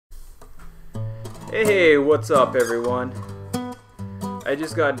Hey, what's up, everyone? I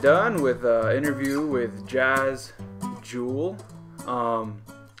just got done with an interview with Jazz Jewel. Um,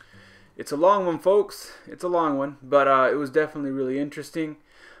 it's a long one, folks. It's a long one, but it was definitely really interesting.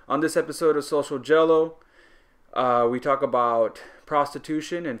 On this episode of Social Jello, we talk about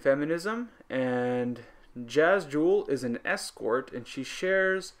prostitution and feminism, and Jazz Jewel is an escort, and she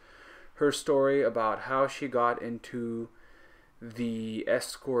shares her story about how she got into the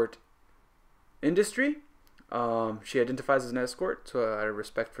escort industry. She identifies as an escort, so out of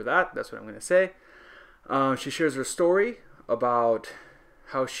respect for that, that's what I'm going to say. She shares her story about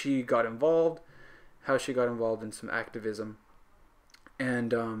how she got involved in some activism,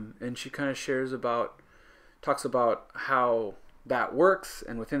 and she kind of talks about how that works,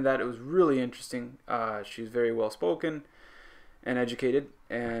 and within that, it was really interesting. She's very well spoken and educated,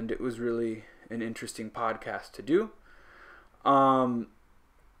 and it was really an interesting podcast to do.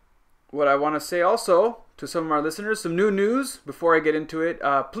 What I want to say also to some of our listeners, some new news before I get into it.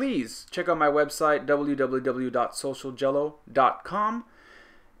 Please check out my website, www.socialjello.com.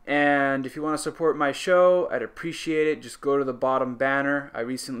 And if you want to support my show, I'd appreciate it. Just go to the bottom banner. I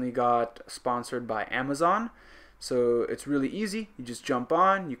recently got sponsored by Amazon. So it's really easy. You just jump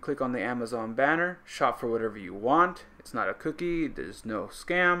on, you click on the Amazon banner, shop for whatever you want. It's not a cookie. There's no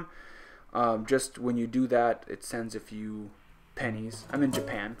scam. Just when you do that, it sends a few pennies. I'm in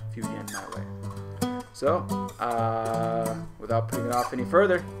Japan, a few yen that way. So, without putting it off any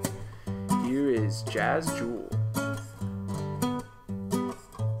further, here is Jazz Jewel.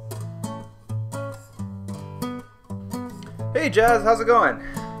 Hey Jazz, how's it going?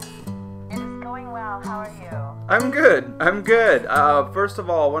 It's going well. How are you? I'm good. First of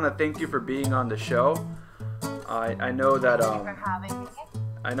all, I want to thank you for being on the show. I know that Thank you for having me.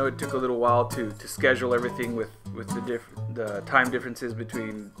 I know it took a little while to schedule everything with the time differences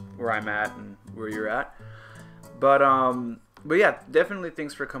between where I'm at and where you're at. But yeah, definitely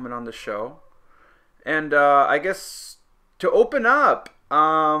thanks for coming on the show. And I guess to open up,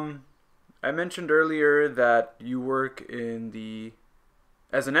 I mentioned earlier that you work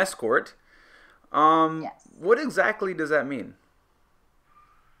as an escort. Yes. What exactly does that mean?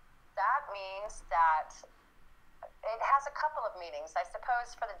 That means that it has a couple of meanings. I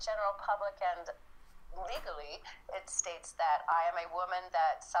suppose for the general public and legally, it states that I am a woman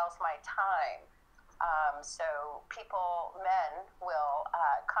that sells my time. So men will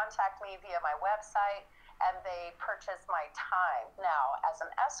contact me via my website and they purchase my time. Now, as an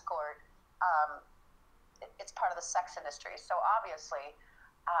escort, it's part of the sex industry. So obviously,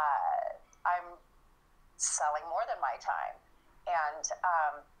 I'm selling more than my time. And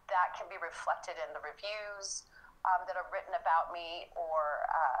that can be reflected in the reviews that are written about me or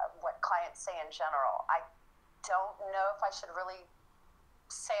what clients say in general. I don't know if I should really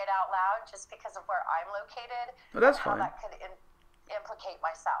say it out loud just because of where I'm located. Well, that's and how fine. that could implicate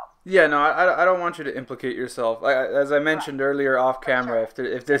myself. Yeah, no, I don't want you to implicate yourself. As I mentioned earlier off camera, Sure.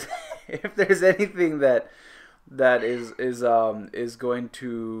 if there's if there's anything that is going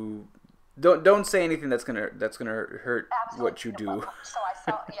to don't say anything that's gonna hurt Absolutely. what you do. So I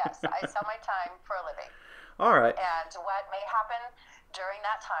sell my time for a living. All right. And what may happen during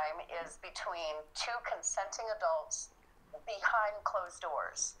that time is between two consenting adults behind closed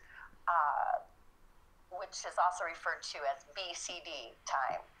doors, which is also referred to as BCD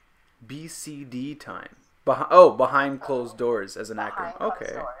time. BCD time. Behind closed doors as an acronym. Behind closed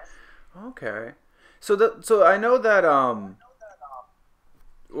Okay. doors. Okay. So I know that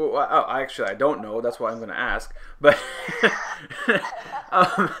well, actually, I don't know. That's why I'm going to ask. But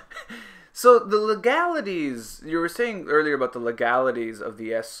so the legalities you were saying earlier about the legalities of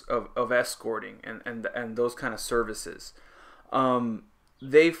of escorting and those kind of services,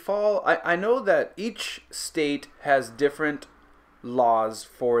 they fall. I know that each state has different laws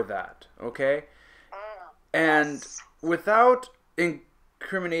for that. Okay, and Yes. without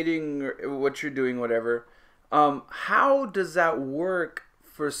incriminating what you're doing, whatever, how does that work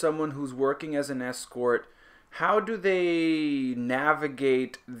for someone who's working as an escort? How do they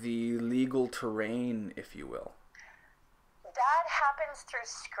navigate the legal terrain, if you will? That happens through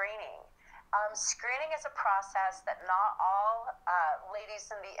screening. Screening is a process that not all ladies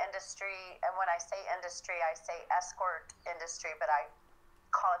in the industry, and when I say industry, I say escort industry, but I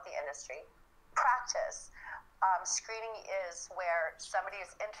call it the industry, practice. Screening is where somebody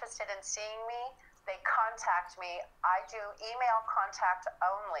is interested in seeing me, they contact me. I do email contact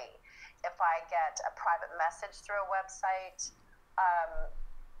only. If I get a private message through a website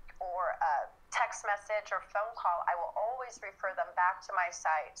or a text message or phone call, I will always refer them back to my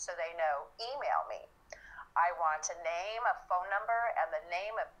site so they know, email me. I want a name, a phone number, and the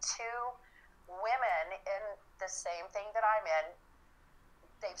name of two women in the same thing that I'm in,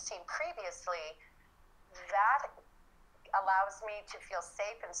 they've seen previously, that allows me to feel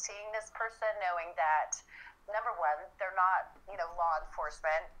safe in seeing this person, knowing that, number one, they're not, law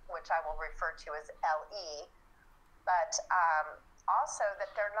enforcement, which I will refer to as LE, but also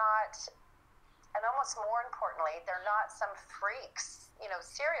that they're not, and almost more importantly, they're not some freaks,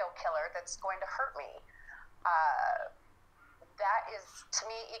 serial killer that's going to hurt me. That is, to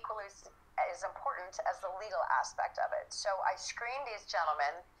me, equally as important as the legal aspect of it. So I screen these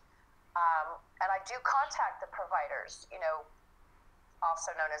gentlemen, and I do contact the providers,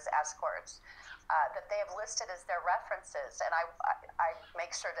 also known as escorts, that they have listed as their references. And I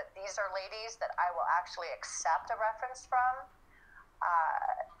make sure that these are ladies that I will actually accept a reference from.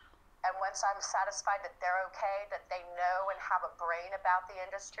 And once I'm satisfied that they're okay, that they know and have a brain about the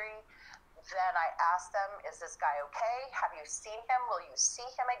industry, then I ask them, is this guy okay? Have you seen him? Will you see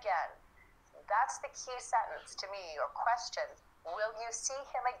him again? That's the key sentence to me, or question. Will you see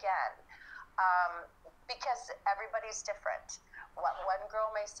him again? Because everybody's different. What one girl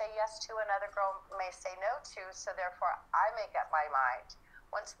may say yes to, another girl may say no to, so therefore I make up my mind.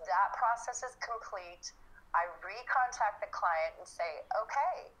 Once that process is complete, I recontact the client and say,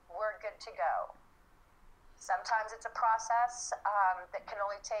 okay, we're good to go. Sometimes it's a process that can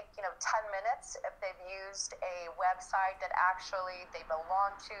only take 10 minutes if they've used a website that actually they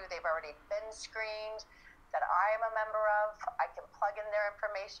belong to, they've already been screened, that I am a member of. I can plug in their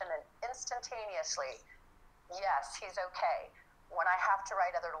information and instantaneously, yes, he's okay. When I have to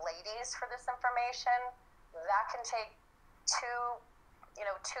write other ladies for this information, that can take 2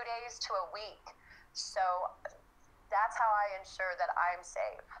 days to a week. So that's how I ensure that I'm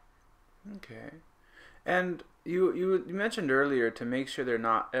safe. Okay. And you mentioned earlier to make sure they're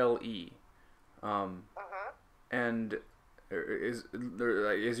not LE. And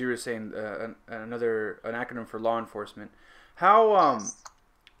as you were saying, an acronym for law enforcement. How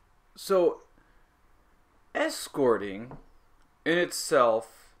so escorting in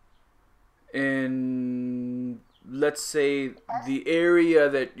itself, in, let's say, the area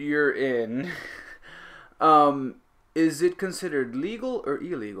that you're in, is it considered legal or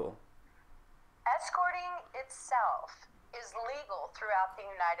illegal? Escorting itself is legal throughout the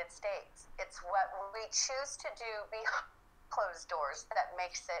United States. It's what we choose to do behind closed doors that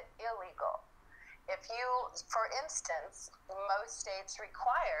makes it illegal. If you, for instance, most states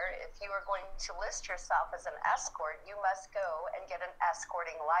require, if you are going to list yourself as an escort, you must go and get an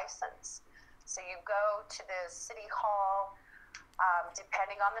escorting license. So you go to the city hall,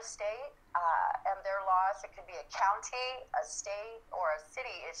 depending on the state and their laws. It could be a county, a state, or a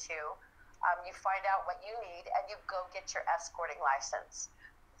city issue. You find out what you need and you go get your escorting license.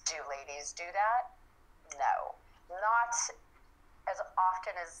 Do ladies do that? No, not as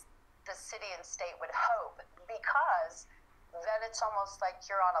often as the city and state would hope, because then it's almost like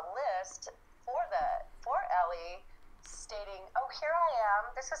you're on a list for LE, stating, oh, here I am,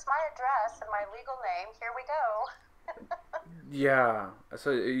 this is my address and my legal name, here we go. Yeah,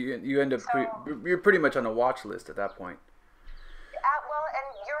 so you end up, you're pretty much on a watch list at that point. Well, and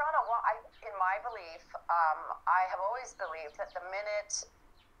you're on in my belief, I have always believed that the minute,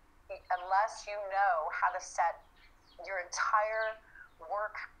 unless you know how to set your entire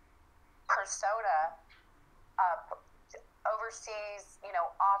work persona up overseas,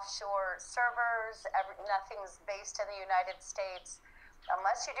 offshore servers, nothing's based in the United States.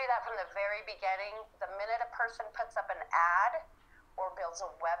 Unless you do that from the very beginning, the minute a person puts up an ad or builds a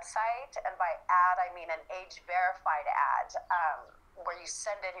website, and by ad I mean an age-verified ad, where you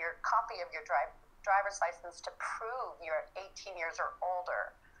send in your copy of your driver's license to prove you're 18 years or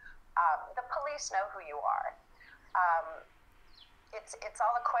older, the police know who you are. It's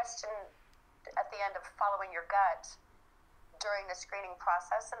all a question at the end of following your gut during the screening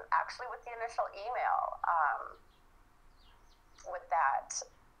process, and actually with the initial email. With that,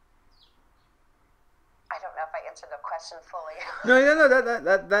 I don't know if I answered the question fully. No,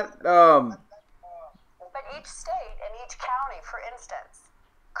 But each state and each county, for instance,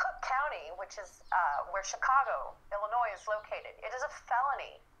 Cook County, which is where Chicago, Illinois is located, it is a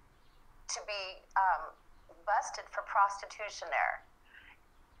felony to be busted for prostitution there.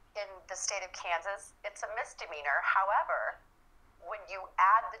 In the state of Kansas, it's a misdemeanor. However, when you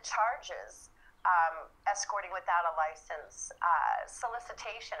add the charges, escorting without a license,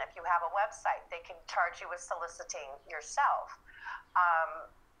 solicitation, if you have a website, they can charge you with soliciting yourself.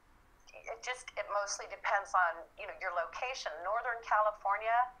 It mostly depends on your location. Northern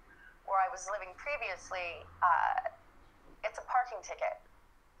California, where I was living previously, it's a parking ticket.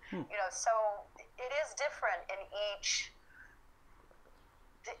 So it is different in each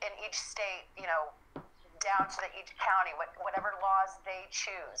in each state, down to each county, whatever laws they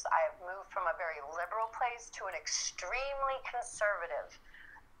choose. I have moved from a very liberal place to an extremely conservative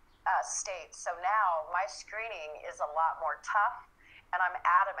state. So now my screening is a lot more tough, and I'm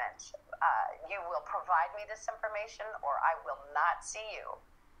adamant. You will provide me this information, or I will not see you.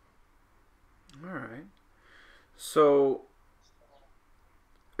 All right. So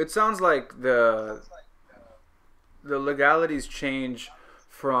it sounds like the legalities change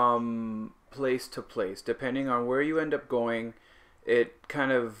from place to place depending on where you end up going. It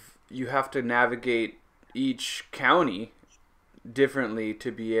kind of, you have to navigate each county differently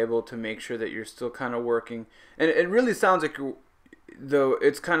to be able to make sure that you're still kind of working. And it really sounds like, though,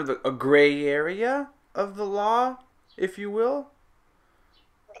 it's kind of a gray area of the law, if you will.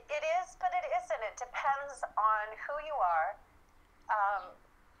 It is, but it isn't. It depends on who you are.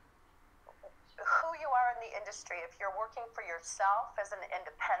 Who you are in the industry, if you're working for yourself as an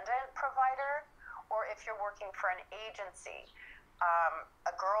independent provider, or if you're working for an agency.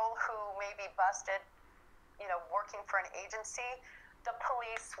 A girl who may be busted, working for an agency, the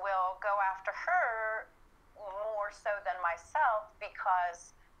police will go after her more so than myself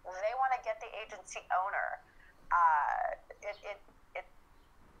because they want to get the agency owner.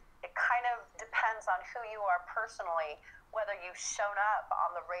 It kind of depends on who you are personally, whether you've shown up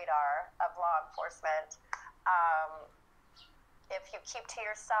on the radar of law enforcement. If you keep to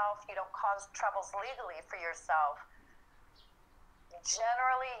yourself, you don't cause troubles legally for yourself,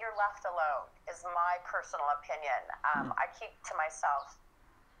 generally you're left alone, is my personal opinion. I keep to myself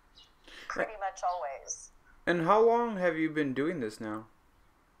pretty much always. And how long have you been doing this now?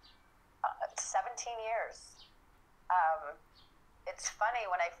 17 years. It's funny,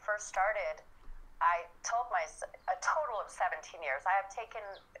 when I first started, I told myself a total of 17 years. I have taken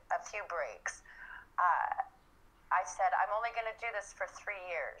a few breaks. I said, I'm only going to do this for 3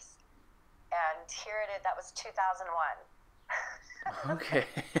 years. And here it is. That was 2001. Okay.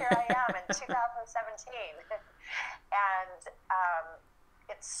 Here I am in 2017. And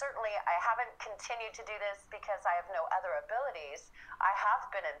it's certainly, I haven't continued to do this because I have no other abilities. I have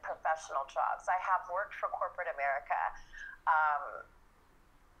been in professional jobs. I have worked for corporate America.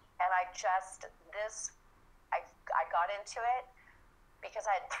 And I got into it because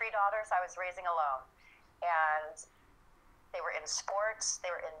I had 3 daughters I was raising alone. And they were in sports,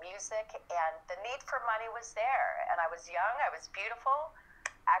 they were in music, and the need for money was there. And I was young, I was beautiful.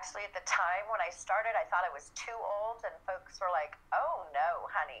 Actually, at the time when I started, I thought I was too old, and folks were like, oh no,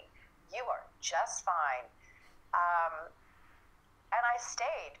 honey, you are just fine. And I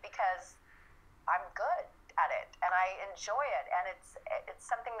stayed because I'm good at it, and I enjoy it, and it's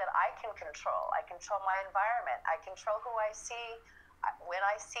something that I can control. I control my environment. I control who I see, when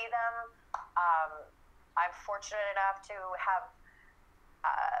I see them. I'm fortunate enough to have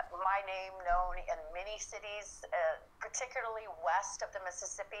my name known in many cities, particularly west of the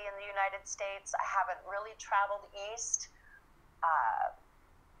Mississippi in the United States. I haven't really traveled east.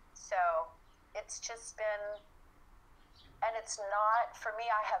 So it's just been, and it's not, for me,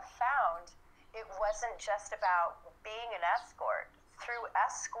 I have found it wasn't just about being an escort. Through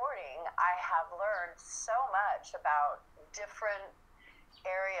escorting, I have learned so much about different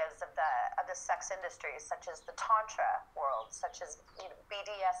areas of the sex industry, such as the Tantra world, such as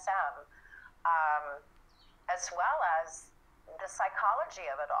BDSM, as well as the psychology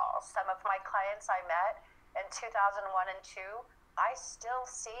of it all. Some of my clients I met in 2001 and 2, I still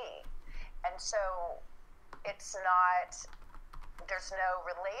see. And so it's not, there's no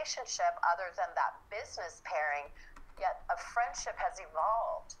relationship other than that business pairing, yet a friendship has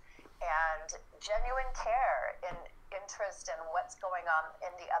evolved, and genuine care and interest in what's going on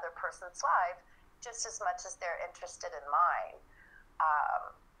in the other person's life just as much as they're interested in mine.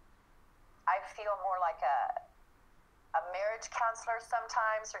 I feel more like a marriage counselor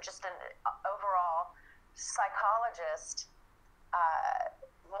sometimes, or just an overall psychologist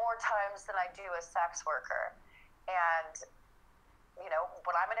more times than I do a sex worker. And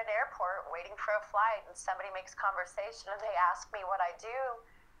when I'm in an airport waiting for a flight and somebody makes conversation and they ask me what I do,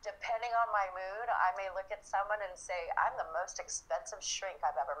 depending on my mood, I may look at someone and say, I'm the most expensive shrink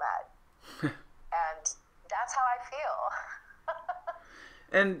I've ever met. And that's how I feel.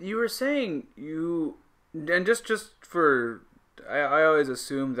 And you were saying and just for, I always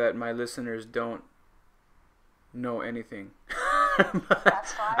assume that my listeners don't know anything.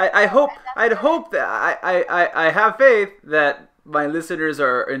 That's fine. I have faith that my listeners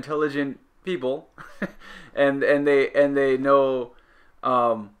are intelligent people, and they know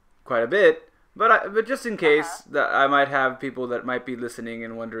quite a bit. But just in case, that I might have people that might be listening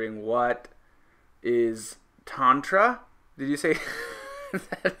and wondering, what is Tantra? Did you say?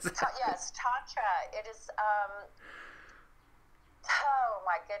 Yes, Tantra. It is. Oh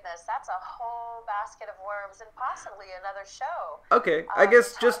my goodness, that's a whole basket of worms and possibly another show. Okay, I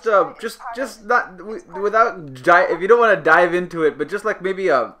guess Tantra is just not without if you don't want to dive into it, but just like maybe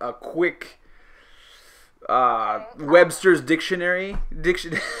a quick Okay. Webster's dictionary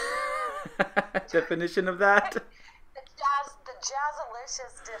definition of that. The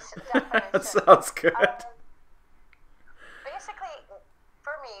jazzalicious That definition. sounds good. Basically,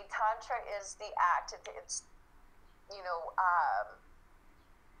 for me, Tantra is the act. It's, you know,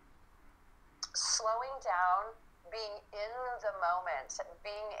 slowing down, being in the moment,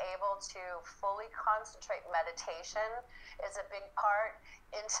 being able to fully concentrate. Meditation is a big part.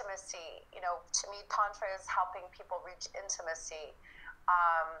 Intimacy, you know, to me, Tantra is helping people reach intimacy.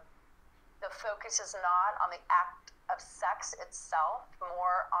 The focus is not on the act of sex itself,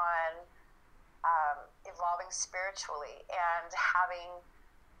 more on evolving spiritually and having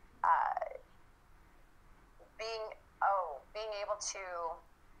being able to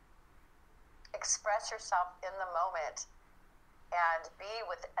express yourself in the moment and be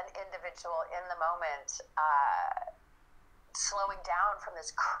with an individual in the moment, slowing down from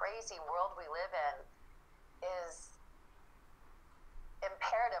this crazy world we live in is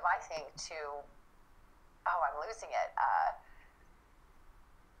imperative, I think, to I'm losing it.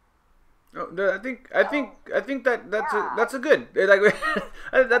 Oh, no, I think that's a good like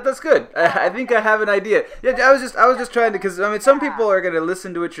that's good. I think I have an idea. Yeah, I was just trying to, because I mean some people are gonna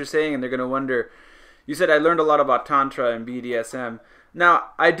listen to what you're saying and they're gonna wonder. You said I learned a lot about Tantra and BDSM. Now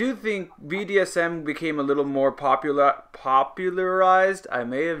I do think BDSM became a little more popularized. I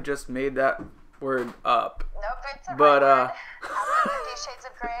may have just made that word up. Nope, it's a But right word. 50 Shades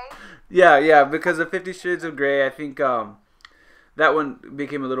of Grey. yeah, because of 50 Shades of Grey, I think that one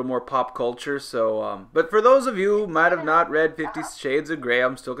became a little more pop culture. So, but for those of you who might have not read 50 Shades of Grey,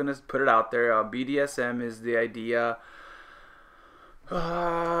 I'm still gonna put it out there. BDSM is the idea.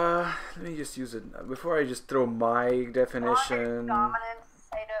 Let me just use it before I just throw my definition. Dominance,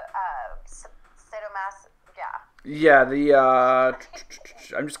 sadomas, yeah. Yeah,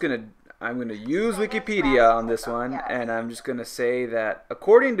 I'm gonna use Wikipedia on this one, and I'm just gonna say that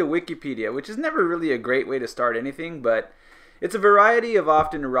according to Wikipedia, which is never really a great way to start anything, but it's a variety of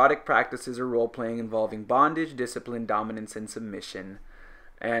often erotic practices or role-playing involving bondage, discipline, dominance, and submission,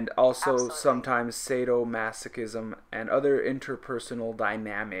 and also Absolutely. sometimes sadomasochism and other interpersonal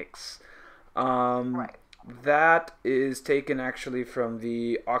dynamics. Right. That is taken actually from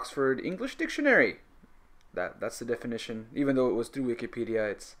the Oxford English Dictionary. That's the definition. Even though it was through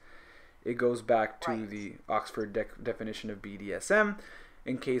Wikipedia, it goes back to Right. the Oxford definition of BDSM,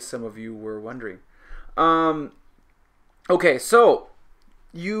 in case some of you were wondering. Okay, so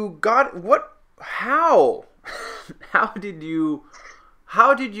you got what? How? how did you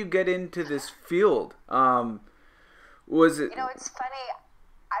get into this field? Was it? You know, it's funny.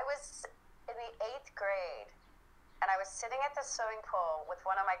 I was in the 8th grade, and I was sitting at the swimming pool with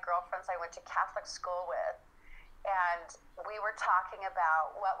one of my girlfriends I went to Catholic school with, and we were talking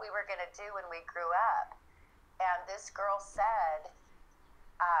about what we were going to do when we grew up. And this girl said,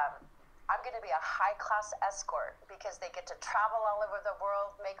 I'm going to be a high-class escort because they get to travel all over the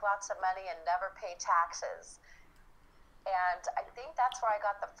world, make lots of money, and never pay taxes. And I think that's where I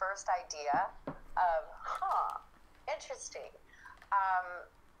got the first idea of, interesting.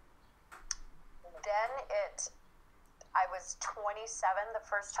 I was 27 the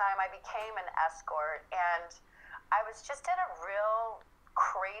first time I became an escort, and I was just in a real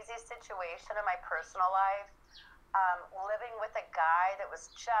crazy situation in my personal life. Living with a guy that was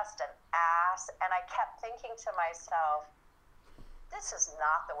just an ass, and I kept thinking to myself, this is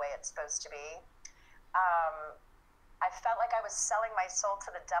not the way it's supposed to be. I felt like I was selling my soul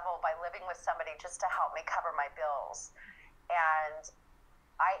to the devil by living with somebody just to help me cover my bills. And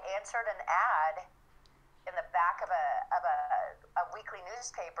I answered an ad in the back of a weekly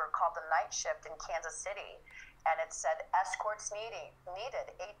newspaper called The Night Shift in Kansas City, and it said escorts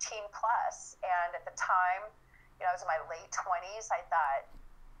needed 18 plus. And at the time, I was in my late 20s. I thought,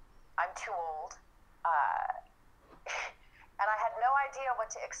 I'm too old. And I had no idea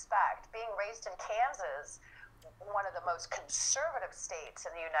what to expect. Being raised in Kansas, one of the most conservative states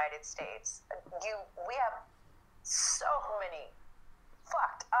in the United States, we have so many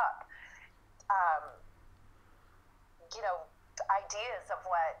fucked up, ideas of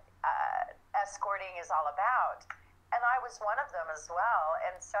what escorting is all about. And I was one of them as well.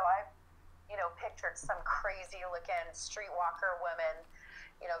 And so I pictured some crazy looking streetwalker woman,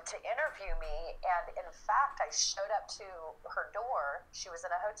 to interview me. And in fact, I showed up to her door. She was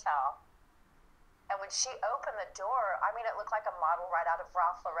in a hotel. And when she opened the door, I mean, it looked like a model right out of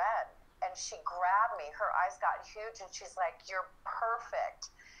Ralph Lauren. And she grabbed me. Her eyes got huge, and she's like, "You're perfect."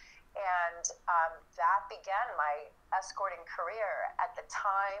 And that began my escorting career. At the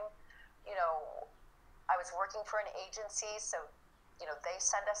time, you know, I was working for an agency, so, you know, they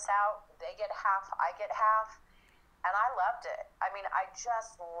send us out, they get half, I get half, and I loved it. I mean, I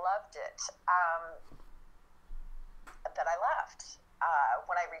just loved it. That I left.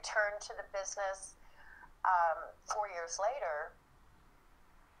 When I returned to the business 4 years later,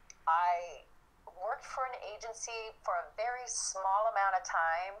 I worked for an agency for a very small amount of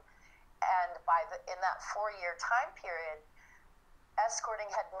time, and in that 4-year time period, escorting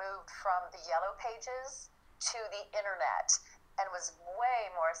had moved from the Yellow Pages to the internet and was way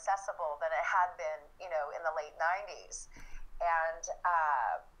more accessible than it had been, you know, in the late 90s. And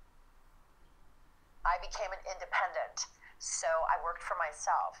I became an independent, so I worked for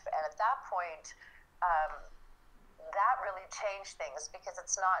myself. And at that point, that really changed things, because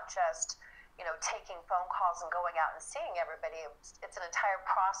it's not just, you know, taking phone calls and going out and seeing everybody. It's an entire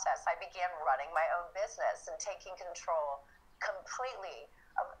process. I began running my own business and taking control completely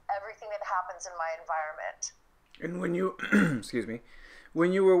of everything that happens in my environment. And when you, excuse me,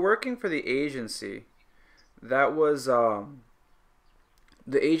 when you were working for the agency, that was,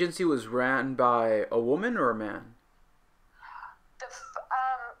 the agency was ran by a woman or a man?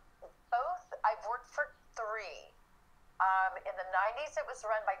 Both. I've worked for 3. In the 90s, it was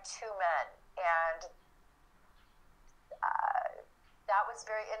run by 2 men, and that was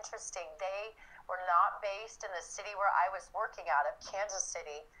very interesting. They were not based in the city where I was working out of, Kansas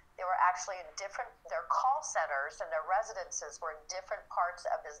City. They were actually in their call centers and their residences were in different parts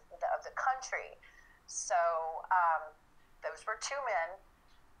of the country. So those were 2 men.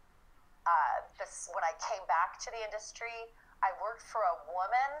 When I came back to the industry, I worked for a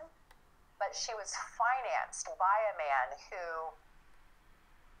woman, but she was financed by a man who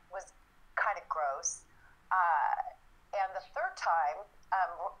was kind of gross. And the 3rd time,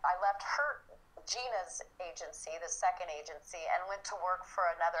 I left Gina's agency, the second agency, and went to work for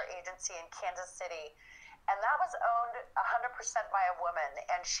another agency in Kansas City. And that was owned 100% by a woman,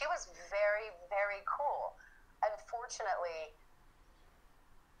 and she was very, very cool. Unfortunately,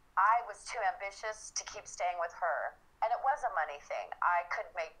 I was too ambitious to keep staying with her. And it was a money thing. I could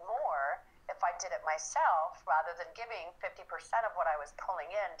make more if I did it myself, rather than giving 50% of what I was pulling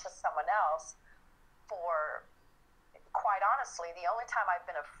in to someone else. For, quite honestly, the only time I've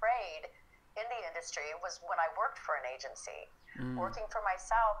been afraid in the industry was when I worked for an agency. Working for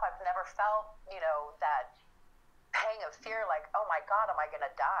myself, I've never felt, you know, that pang of fear, like, oh my God, am I going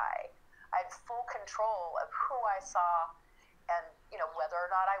to die? I had full control of who I saw and, you know, whether or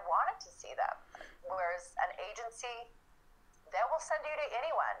not I wanted to see them. Whereas an agency, they will send you to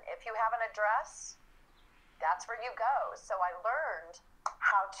anyone. If you have an address, that's where you go. So I learned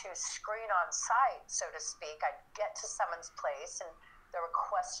how to screen on site, so to speak. I'd get to someone's place, and there were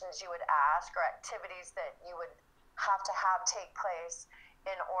questions you would ask or activities that you would have take place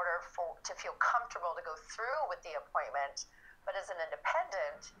in order to feel comfortable to go through with the appointment. But as an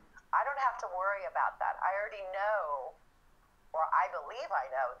independent, I don't have to worry about that. I already know, or I believe I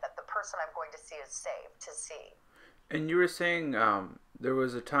know, that the person I'm going to see is safe to see. And you were saying there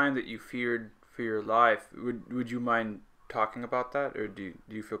was a time that you feared for your life. Would you mind talking about that, or do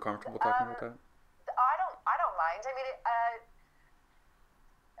you feel comfortable talking about that? I don't mind. I mean,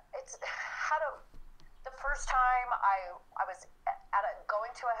 it's the first time I was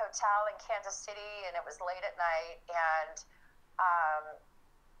going to a hotel in Kansas City, and it was late at night, and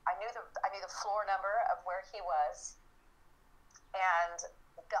I knew the floor number of where he was. And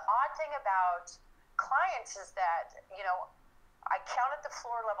the odd thing about clients is that, you know, I counted the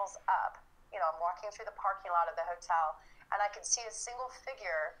floor levels up. You know, I'm walking through the parking lot of the hotel, and I could see a single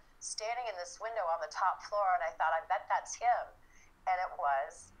figure standing in this window on the top floor, and I thought, I bet that's him. And it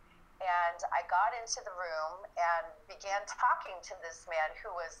was. And I got into the room and began talking to this man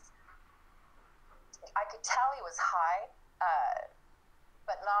who was, I could tell he was high,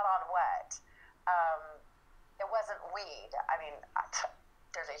 but not on wet. It wasn't weed. I mean,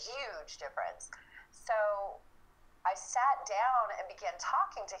 there's a huge difference. So I sat down and began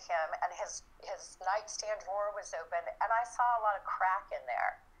talking to him, and his nightstand drawer was open, and I saw a lot of crack in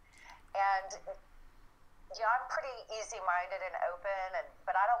there. And yeah, I'm pretty easy-minded and open,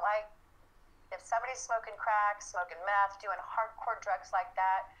 but I don't like, if somebody's smoking crack, smoking meth, doing hardcore drugs like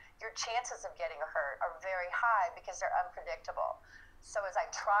that, your chances of getting hurt are very high because they're unpredictable. So as I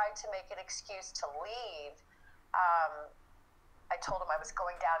tried to make an excuse to leave, I told him I was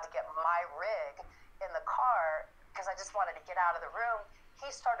going down to get my rig in the car because I just wanted to get out of the room. he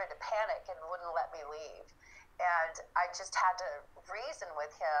started to panic and wouldn't let me leave. And I just had to reason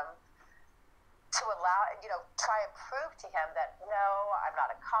with him to allow, try and prove to him that, no, I'm not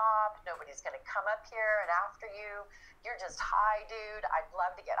a cop. Nobody's going to come up here and after you. You're just high, dude. I'd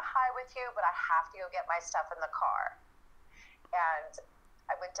love to get high with you, but I have to go get my stuff in the car. And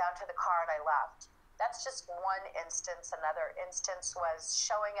I went down to the car and I left. That's just one instance. Another instance was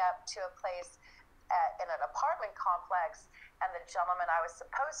showing up to a place in an apartment complex, and the gentleman I was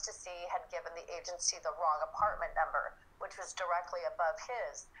supposed to see had given the agency the wrong apartment number, which was directly above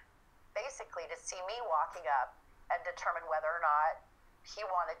his, basically to see me walking up and determine whether or not he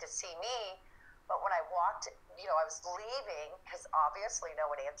wanted to see me. But when I walked, I was leaving because obviously no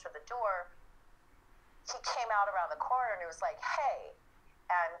one answered the door. He came out around the corner and he was like, hey.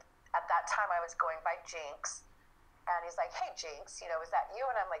 And at that time I was going by Jinx. And he's like, hey, Jinx, is that you?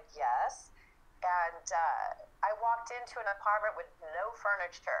 And I'm like, yes. And I walked into an apartment with no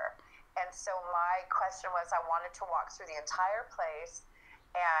furniture. And so my question was, I wanted to walk through the entire place,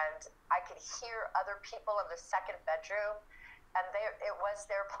 and I could hear other people in the second bedroom, and it was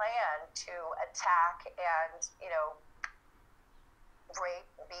their plan to attack and, rape,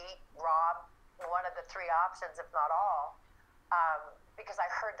 beat, rob, one of the three options, if not all, because I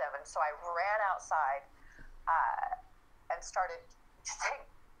heard them. And so I ran outside and started, thank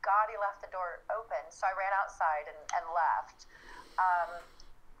God he left the door open. So I ran outside and left.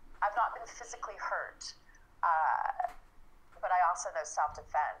 I've not been physically hurt, but I also know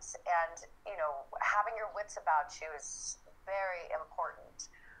self-defense. And, having your wits about you is very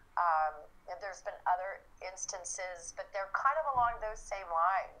important. And there's been other instances, but they're kind of along those same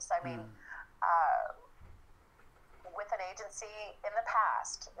lines. I mean, with an agency in the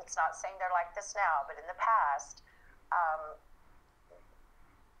past, it's not saying they're like this now, but in the past,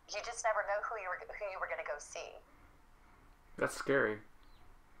 you just never know who you were going to go see. That's scary.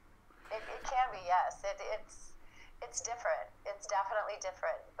 It can be, yes. It's different. It's definitely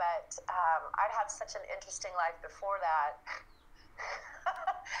different. But I'd had such an interesting life before that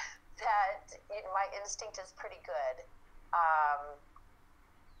that my instinct is pretty good.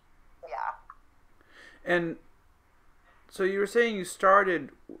 Yeah. And so you were saying you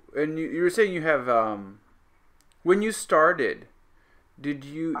started, and you were saying you have, when you started, did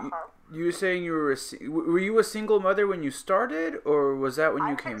you, you were saying were you a single mother when you started, or was that when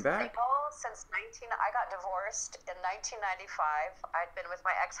you came back? I've been single since I got divorced in 1995. I'd been with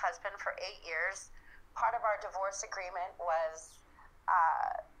my ex-husband for 8 years. Part of our divorce agreement was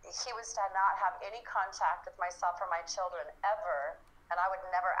he was to not have any contact with myself or my children ever, and I would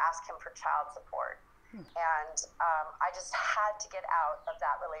never ask him for child support. And I just had to get out of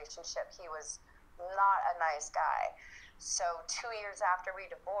that relationship. He was not a nice guy. So 2 years after we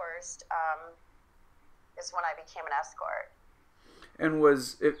divorced is when I became an escort. And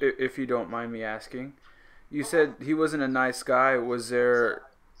if you don't mind me asking, you said he wasn't a nice guy. Was there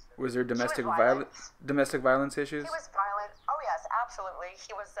domestic violence issues? He was violent. Oh yes, absolutely.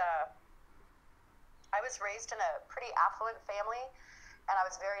 He was. I was raised in a pretty affluent family, and I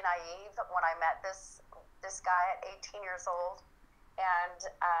was very naive when I met this guy at 18 years old, and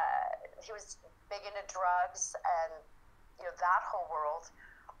he was big into drugs and that whole world,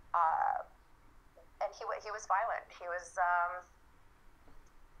 and he was violent. He was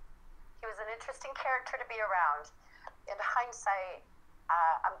an interesting character to be around. In hindsight,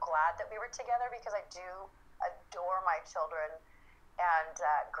 I'm glad that we were together because I do adore my children and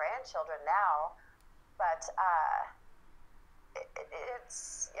grandchildren now, but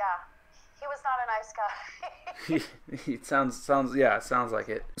it's he was not a nice guy. It sounds like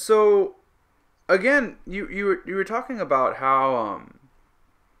it. So again, you were talking about how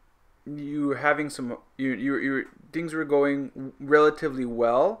you were having you things were going relatively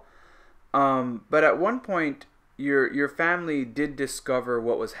well, but at one point your family did discover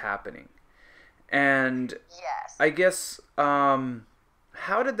what was happening, and yes, I guess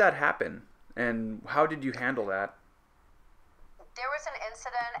how did that happen, and how did you handle that? There was an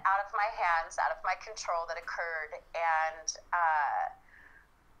incident out of my hands, out of my control that occurred, and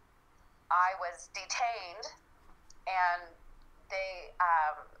I was detained, and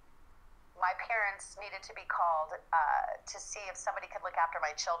my parents needed to be called to see if somebody could look after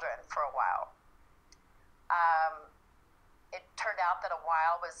my children for a while. It turned out that a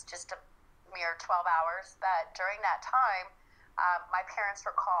while was just a mere 12 hours, but during that time, my parents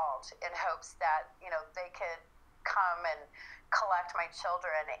were called in hopes that, they could come and collect my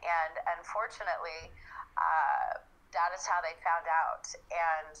children, and unfortunately, that is how they found out.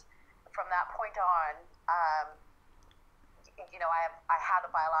 And from that point on, I had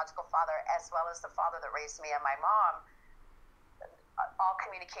a biological father as well as the father that raised me and my mom. all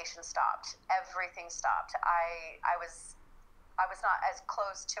communication stopped. Everything stopped. I was not as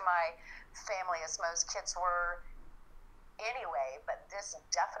close to my family as most kids were anyway, but this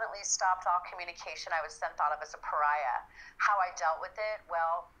definitely stopped all communication. I was then thought of as a pariah. How I dealt with it,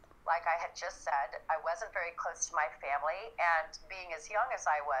 well, like I had just said, I wasn't very close to my family, and being as young as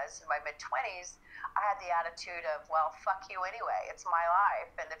I was in my mid-20s, I had the attitude of, well, fuck you anyway. It's my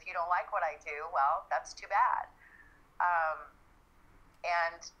life, and if you don't like what I do, well, that's too bad.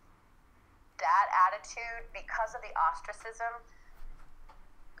 And that attitude, because of the ostracism,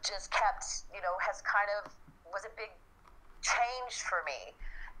 just kept, has kind of, was a big change for me,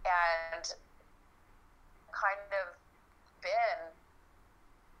 and kind of been,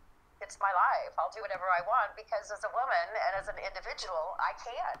 it's my life. I'll do whatever I want because as a woman and as an individual, I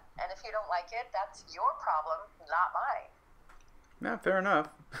can. And if you don't like it, that's your problem, not mine. Yeah, fair enough.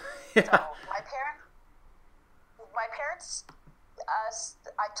 Yeah. So my parents,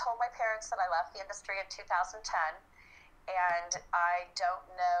 I told my parents that I left the industry in 2010, and I don't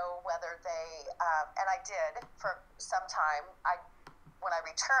know whether they, and I did for some time. When I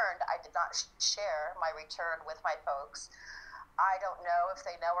returned, I did not share my return with my folks. I don't know if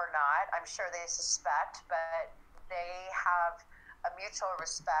they know or not. I'm sure they suspect, but they have a mutual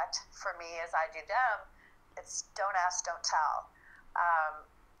respect for me as I do them. It's don't ask, don't tell.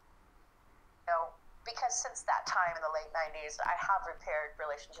 Because since that time in the late 90s, I have repaired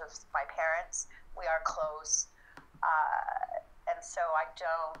relationships with my parents. We are close. And so I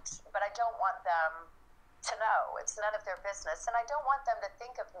don't want them to know. It's none of their business. And I don't want them to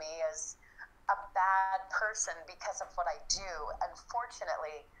think of me as a bad person because of what I do.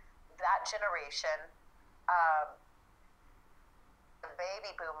 Unfortunately, that generation, the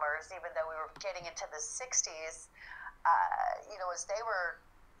baby boomers, even though we were getting into the 60s, as they were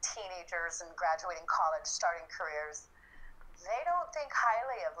teenagers and graduating college, starting careers, they don't think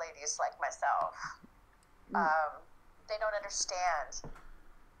highly of ladies like myself. They don't understand,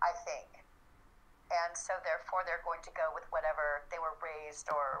 I think. And so therefore they're going to go with whatever they were raised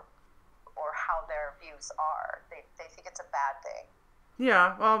or how their views are. They think it's a bad thing.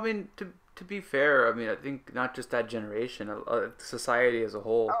 Yeah, well, I mean, to be fair, I mean, I think not just that generation, society as a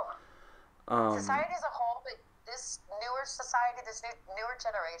whole. Society as a whole, but this newer society, this newer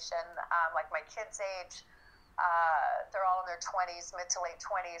generation, like my kids' age, they're all in their 20s, mid to late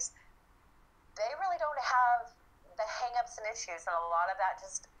 20s. They really don't have the hang-ups and issues, and a lot of that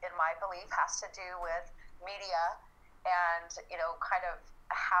just, in my belief, has to do with media and, kind of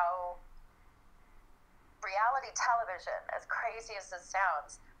how reality television, as crazy as this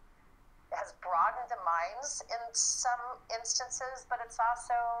sounds, has broadened the minds in some instances, but it's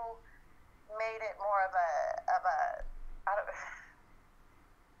also made it more of a I don't.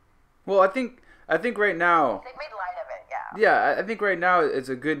 Well, I think right now They've made light of it, yeah. Yeah, I think right now it's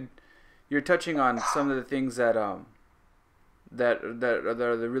a good. You're touching on some of the things that are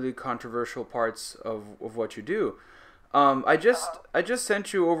the really controversial parts of what you do. I just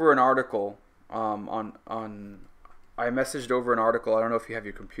sent you over an article. I messaged over an article. I don't know if you have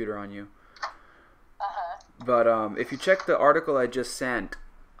your computer on you. But if you check the article I just sent,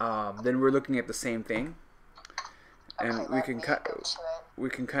 then we're looking at the same thing, and Okay, we can kind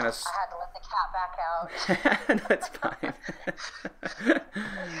of. I had to let the cat back out. No, it's fine.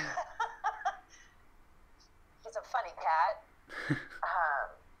 He's a funny cat.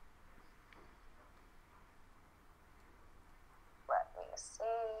 Let me see.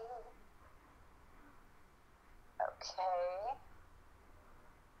 Okay.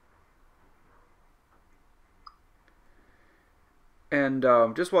 And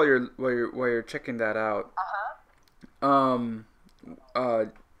just while you're checking that out,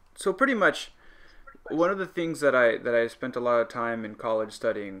 so pretty much one of the things that I spent a lot of time in college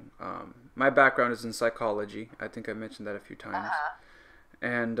studying. My background is in psychology. I think I mentioned that a few times.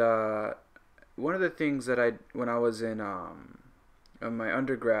 And one of the things that when I was in my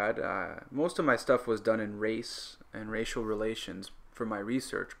undergrad, most of my stuff was done in race and racial relations for my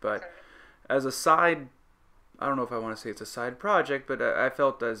research. But as a side, I don't know if I want to say it's a side project, but I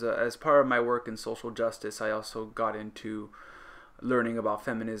felt as part of my work in social justice, I also got into learning about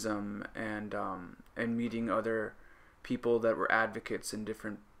feminism and meeting other people that were advocates in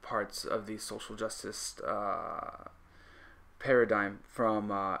different parts of the social justice paradigm, from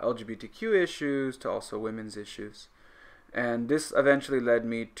LGBTQ issues to also women's issues. And this eventually led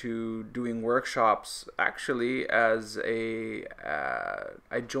me to doing workshops. Actually, as I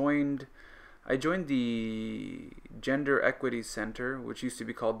joined the Gender Equity Center, which used to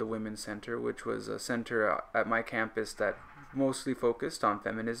be called the Women's Center, which was a center at my campus that mostly focused on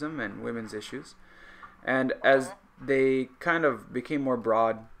feminism and women's issues. And as they kind of became more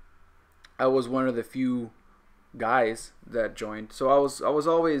broad. I was one of the few guys that joined. So I was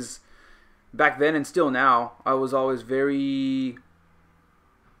always, back then and still now, I was always very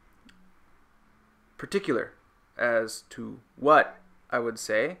particular as to what I would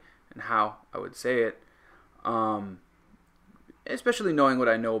say and how I would say it. Especially knowing what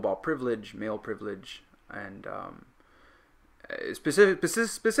I know about privilege, male privilege, and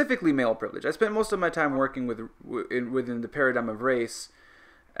specifically male privilege. I spent most of my time working within the paradigm of race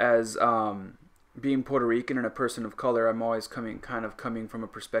as being Puerto Rican and a person of color. I'm always coming from a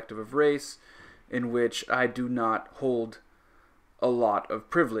perspective of race in which I do not hold a lot of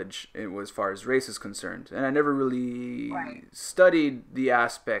privilege as far as race is concerned. And I never really studied the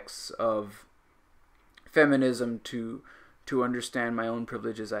aspects of feminism to understand my own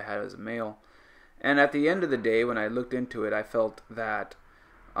privileges I had as a male. And at the end of the day, when I looked into it, I felt that,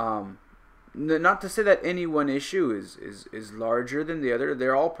 not to say that any one issue is larger than the other.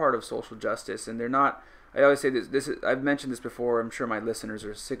 They're all part of social justice, and they're not. I always say I've mentioned this before. I'm sure my listeners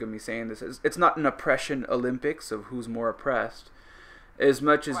are sick of me saying this. It's not an oppression Olympics of who's more oppressed, as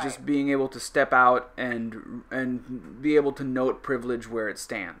much as just being able to step out and be able to note privilege where it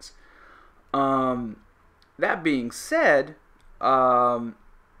stands. That being said,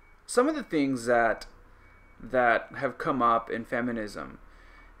 some of the things that have come up in feminism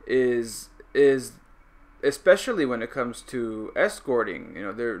is especially when it comes to escorting. You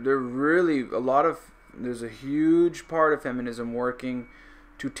know, there really there's a huge part of feminism working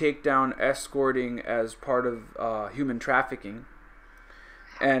to take down escorting as part of human trafficking,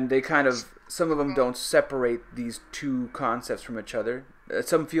 and they some of them don't separate these two concepts from each other.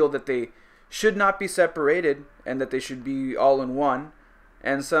 Some feel that they should not be separated and that they should be all in one,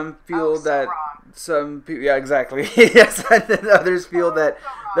 and some feel that some people, yeah, exactly, yes, and then others feel that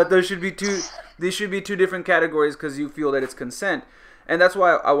there should be these should be two different categories because you feel that it's consent, and that's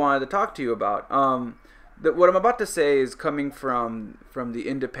why I wanted to talk to you about. What I'm about to say is coming from the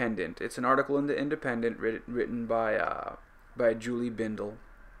Independent. It's an article in the Independent written by Julie Bindel.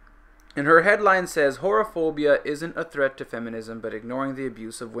 And her headline says, "Horophobia isn't a threat to feminism, but ignoring the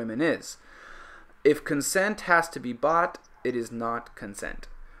abuse of women is. If consent has to be bought, it is not consent."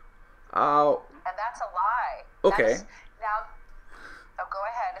 And that's a lie. Okay. Go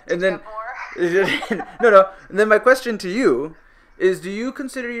ahead. And then, more? no. And then my question to you is, do you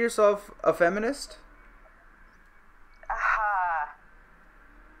consider yourself a feminist?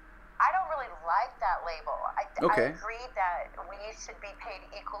 I don't really like that label. I agree that we should be paid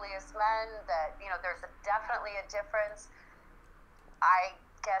equally as men, that, there's definitely a difference. I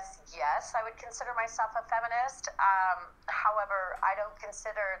guess, yes, I would consider myself a feminist. However, I don't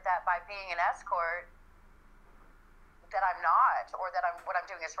consider that by being an escort that I'm not, or that what I'm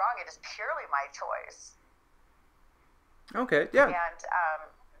doing is wrong. It is purely my choice. Okay, yeah. And,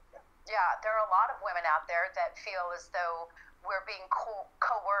 there are a lot of women out there that feel as though we're being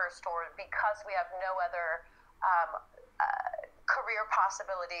coerced, or because we have no other career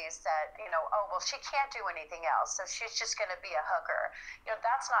possibilities, that, she can't do anything else, so she's just going to be a hooker.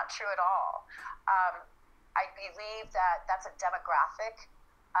 That's not true at all. I believe that that's a demographic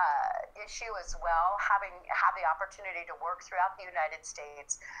issue as well. Having had the opportunity to work throughout the United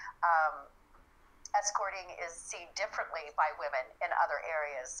States, escorting is seen differently by women in other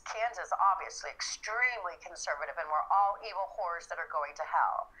areas. Kansas, obviously, extremely conservative, and we're all evil whores that are going to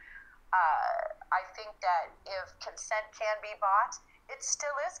hell. I think that if consent can be bought, it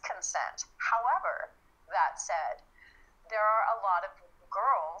still is consent. However, that said, there are a lot of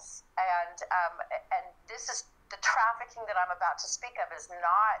girls, and this is the trafficking that I'm about to speak of is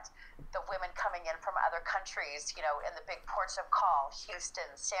not the women coming in from other countries, in the big ports of call, Houston,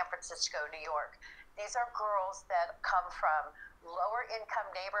 San Francisco, New York. These are girls that come from lower income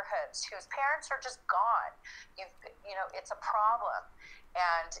neighborhoods whose parents are just gone. It's a problem.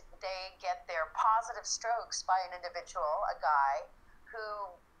 And they get their positive strokes by an individual, a guy,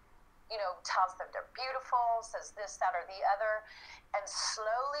 who, tells them they're beautiful, says this, that, or the other. And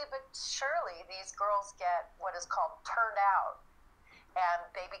slowly but surely, these girls get what is called turned out. And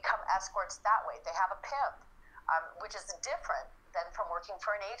they become escorts that way. They have a pimp, which is different than from working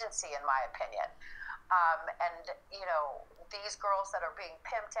for an agency, in my opinion. These girls that are being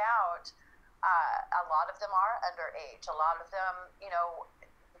pimped out, a lot of them are underage. A lot of them,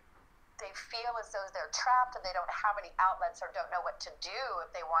 they feel as though they're trapped and they don't have any outlets or don't know what to do if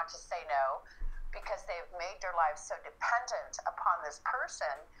they want to say no, because they've made their lives so dependent upon this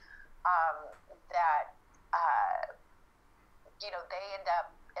person that, they end up,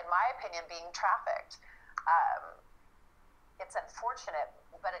 in my opinion, being trafficked. It's unfortunate,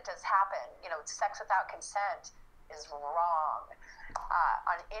 but it does happen. Sex without consent is wrong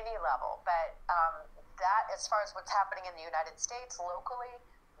on any level. But that, as far as what's happening in the United States locally,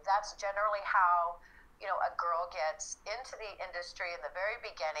 that's generally how, you know, a girl gets into the industry in the very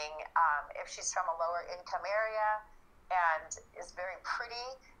beginning. If she's from a lower income area and is very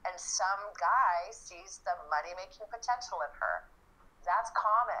pretty, and some guy sees the money-making potential in her. That's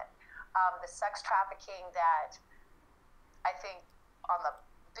common. The sex trafficking that I think on the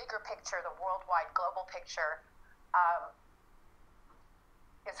bigger picture, the worldwide global picture,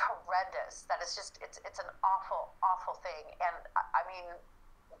 is horrendous. That is just, it's an awful, awful thing. And I mean,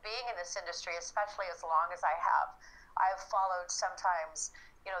 being in this industry, especially as long as I have, I've followed sometimes,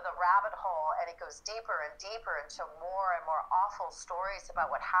 you know, the rabbit hole, and it goes deeper and deeper into more and more awful stories about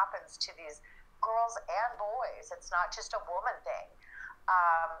what happens to these girls and boys. It's not just a woman thing.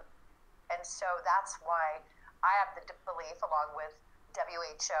 And so that's why I have the belief, along with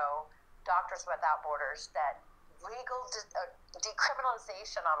WHO, Doctors Without Borders, that legal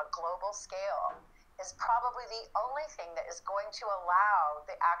decriminalization on a global scale is probably the only thing that is going to allow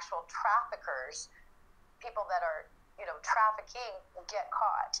the actual traffickers, people that are, you know, trafficking, get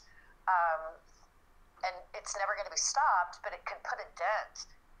caught. And it's never going to be stopped, but it could put a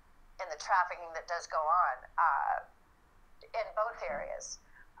dent in the trafficking that does go on in both areas.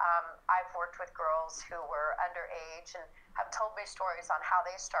 I've worked with girls who were underage and have told me stories on how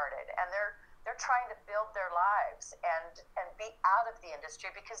they started, and they're trying to build their lives and be out of the industry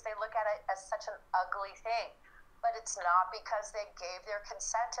because they look at it as such an ugly thing. But it's not because they gave their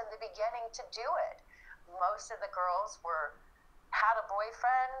consent in the beginning to do it. Most of the girls had a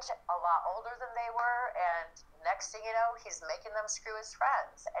boyfriend a lot older than they were, and next thing you know, he's making them screw his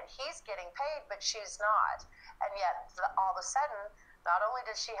friends, and he's getting paid, but she's not. And yet, all of a sudden, not only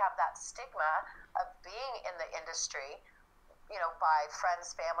does she have that stigma of being in the industry, you know, by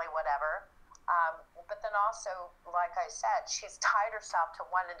friends, family, whatever, but then also, like I said, she's tied herself to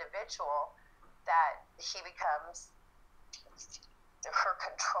one individual that he becomes her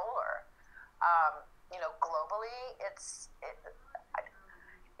controller. You know, globally, it's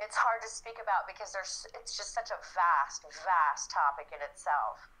hard to speak about because it's just such a vast topic in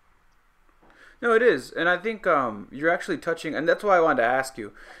itself. No, it is, and I think you're actually touching, and that's why I wanted to ask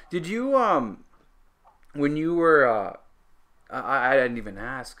you. Did you when you were I didn't even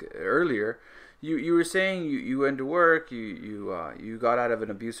ask earlier. You were saying you went to work, you got out of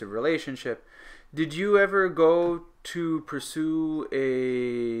an abusive relationship. Did you ever go to pursue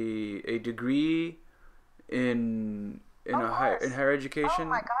a degree in higher education? Oh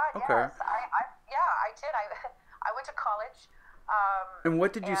my God, okay. Yes. I did. I went to college. And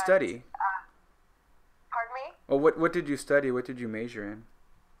what did you study? Pardon me? Well, what did you study? What did you major in?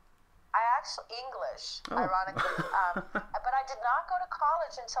 English, Oh. ironically. But I did not go to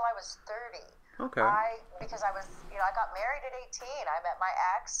college until I was 30. Okay. Because I was, you know, I got married at 18. I met my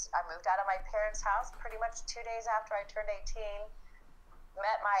ex. I moved out of my parents' house pretty much 2 days after I turned 18.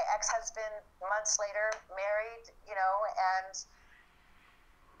 Met my ex-husband months later, married, you know, and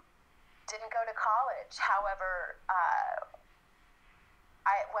didn't go to college. However,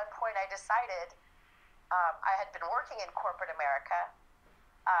 at one point I decided I had been working in corporate America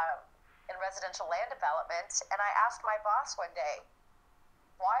in residential land development, and I asked my boss one day,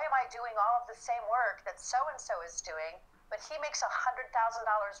 why am I doing all of the same work that so-and-so is doing, but he makes $100,000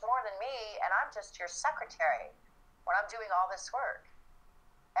 more than me, and I'm just your secretary when I'm doing all this work?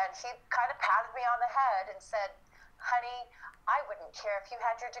 And he kind of patted me on the head and said, honey, I wouldn't care if you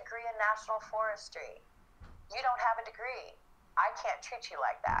had your degree in national forestry. You don't have a degree. I can't treat you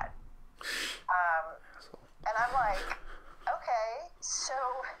like that. And I'm like, okay, so...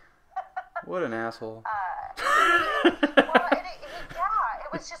 What an asshole. Well,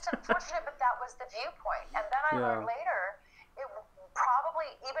 it was just unfortunate, but that was the viewpoint. And then I learned later, it probably,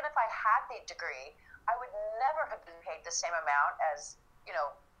 even if I had the degree, I would never have been paid the same amount as, you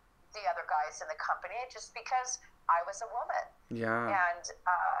know, the other guys in the company, just because I was a woman. Yeah. And,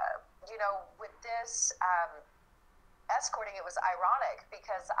 you know, with this escorting, it was ironic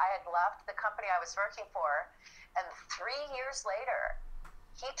because I had left the company I was working for, and 3 years later,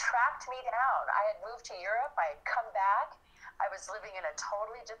 he tracked me down. I had moved to Europe. I had come back. I was living in a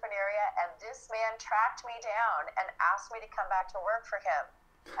totally different area, and this man tracked me down and asked me to come back to work for him.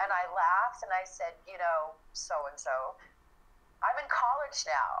 And I laughed, and I said, you know, so-and-so, I'm in college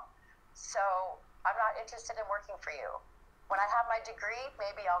now, so I'm not interested in working for you. When I have my degree,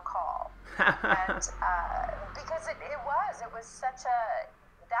 maybe I'll call. And because it was such a,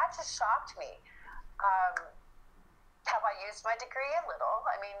 that just shocked me. Have I used my degree? A little.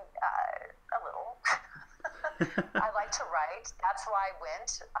 I mean, a little. I like to write. That's why I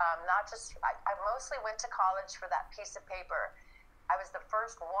went. I mostly went to college for that piece of paper. I was the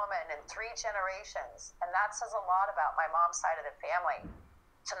first woman in 3 generations, and that says a lot about my mom's side of the family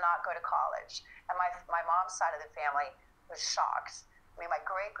to not go to college. And my mom's side of the family was shocked. I mean, my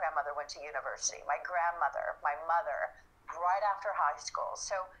great-grandmother went to university. My grandmother, my mother, right after high school.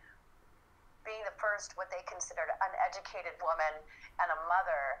 So being the first, what they considered uneducated woman and a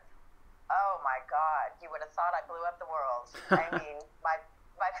mother, oh my God, you would have thought I blew up the world. I mean,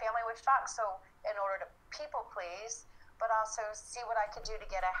 my family was shocked. So in order to people please, but also see what I could do to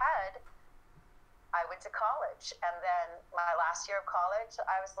get ahead, I went to college. And then my last year of college,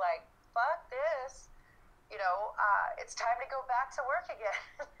 I was like, fuck this. It's time to go back to work again.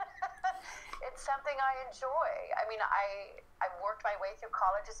 It's something I enjoy. I mean, I worked my way through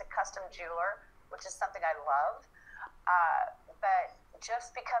college as a custom jeweler, which is something I love. But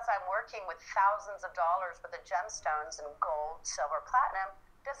just because I'm working with thousands of dollars with the gemstones and gold, silver, platinum,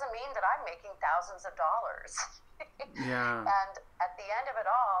 doesn't mean that I'm making thousands of dollars. Yeah. And at the end of it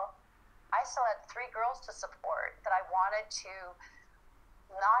all, I still had 3 girls to support that I wanted to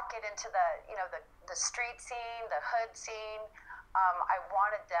not get into the street scene, the hood scene. I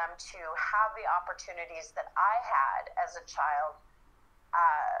wanted them to have the opportunities that I had as a child.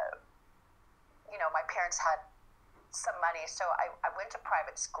 My parents had some money, so I went to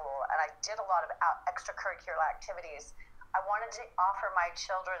private school and I did a lot of extracurricular activities. I wanted to offer my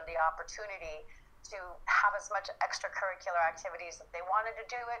children the opportunity to have as much extracurricular activities. If they wanted to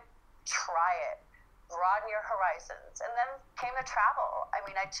do it, try it. Broaden your horizons. And then came the travel. I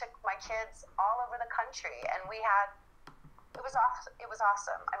mean, I took my kids all over the country, and it was awesome. It was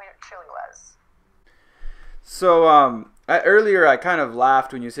awesome. I mean, it truly was. So earlier I kind of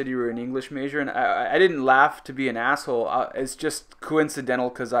laughed when you said you were an English major, and I didn't laugh to be an asshole. It's just coincidental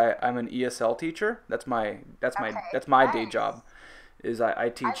because I'm an ESL teacher. That's my day job. I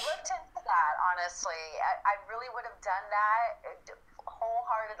teach. I looked into that, honestly. I really would have done that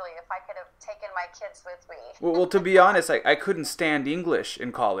wholeheartedly if I could have taken my kids with me. Well, to be honest, I couldn't stand English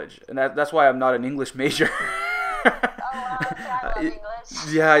in college, and that's why I'm not an English major. I love English.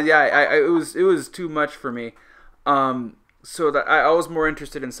 Yeah. It was too much for me. So that I was more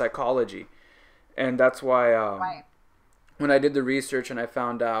interested in psychology, and that's why Right. when I did the research and I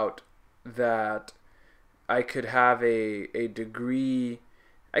found out that I could have a degree.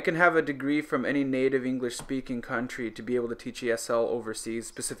 I can have a degree from any native English-speaking country to be able to teach ESL overseas,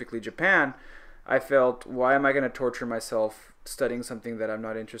 specifically Japan. I felt, why am I going to torture myself studying something that I'm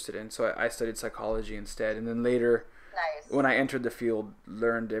not interested in? So I studied psychology instead. And then later, when I entered the field,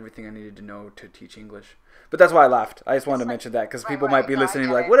 learned everything I needed to know to teach English. But that's why I laughed. I just wanted to mention that because people might be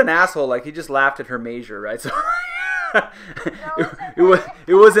listening like, what an asshole. Like, he just laughed at her major, right? So it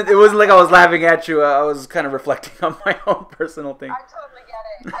wasn't like I was laughing at you. I was kind of reflecting on my own personal thing. I totally get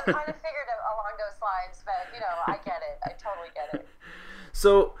it. I kind of figured it along those lines, but I get it. I totally get it.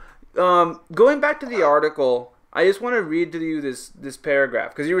 So, going back to the article, I just want to read to you this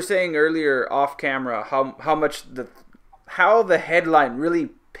paragraph because you were saying earlier off camera how much how the headline really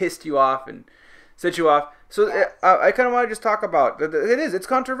pissed you off and set you off. So yes. I kind of want to just talk about it's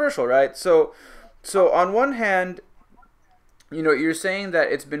controversial, right? So on one hand, you're saying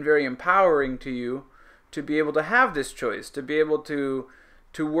that it's been very empowering to you to be able to have this choice, to be able to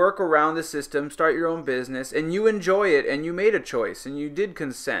work around the system, start your own business, and you enjoy it, and you made a choice, and you did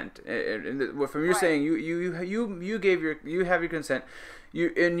consent. And from your saying, you have your consent.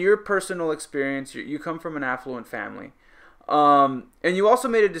 In your personal experience, you come from an affluent family, and you also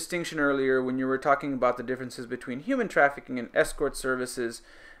made a distinction earlier when you were talking about the differences between human trafficking and escort services,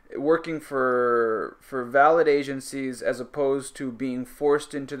 working for valid agencies as opposed to being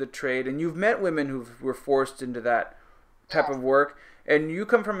forced into the trade. And you've met women who were forced into that type of work. And you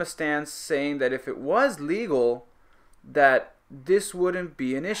come from a stance saying that if it was legal, that this wouldn't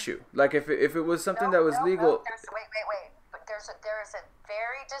be an issue. Like if it was something that was legal. Wait. But there is a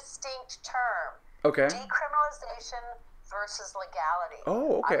very distinct term. Okay. Decriminalization versus legality.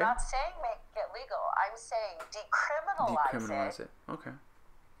 Oh, okay. I'm not saying make it legal. I'm saying decriminalize it. Okay.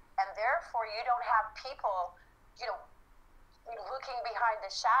 And therefore, you don't have people, looking behind the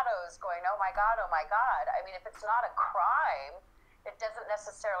shadows going, oh my God. I mean, if it's not a crime, it doesn't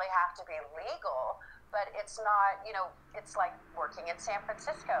necessarily have to be legal, but it's not, it's like working in San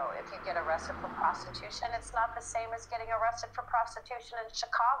Francisco. If you get arrested for prostitution, it's not the same as getting arrested for prostitution in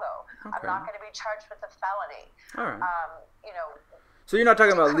Chicago. Okay. I'm not going to be charged with a felony. All right. So you're not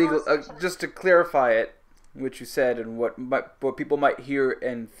talking about legal, just to clarify it, what you said and what people might hear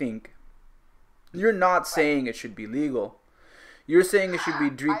and think. You're not saying it should be legal. you're saying it should be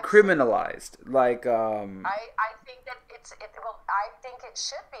decriminalized, like I think that I think it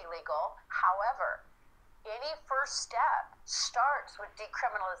should be legal. However, any first step starts with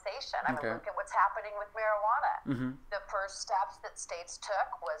decriminalization. I mean, look at what's happening with marijuana. Mm-hmm. The first steps that states took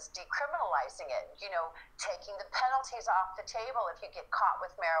was decriminalizing it, taking the penalties off the table if you get caught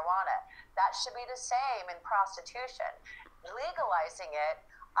with marijuana. That should be the same in prostitution. Legalizing it,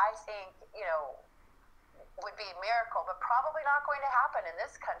 I think, would be a miracle, but probably not going to happen in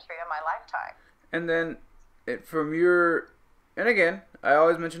this country in my lifetime. And then and again, I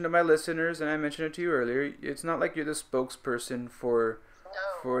always mention to my listeners, and I mentioned it to you earlier, it's not like you're the spokesperson for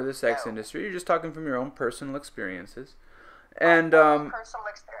the sex industry. You're just talking from your own personal experiences. And personal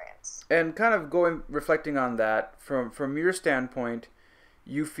experience. And kind of reflecting on that, from your standpoint,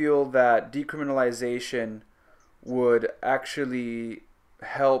 you feel that decriminalization would actually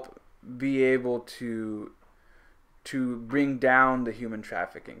help be able to bring down the human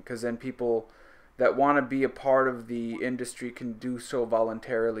trafficking, because then people that want to be a part of the industry can do so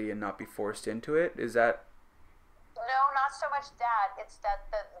voluntarily and not be forced into it. Is that? No, not so much that. It's that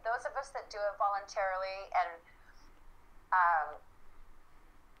those of us that do it voluntarily and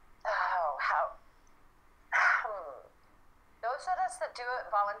those of us that do it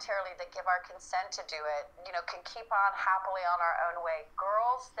voluntarily, that give our consent to do it, can keep on happily on our own way.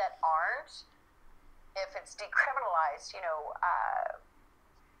 Girls that aren't, if it's decriminalized,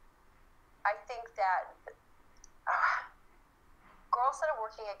 I think that girls that are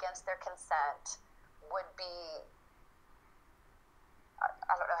working against their consent would be,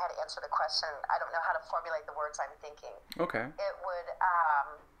 I don't know how to answer the question. I don't know how to formulate the words I'm thinking. Okay. It would,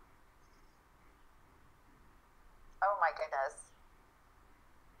 oh my goodness.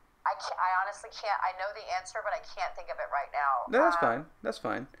 I honestly can't, I know the answer, but I can't think of it right now. No, that's fine. That's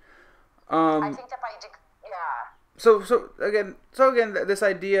fine. I think that yeah. So again, this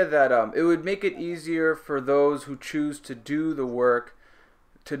idea that it would make it easier for those who choose to do the work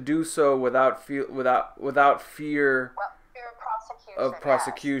to do so without fear of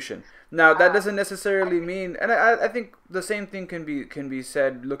prosecution. Yes. Now that doesn't necessarily mean, and I think the same thing can be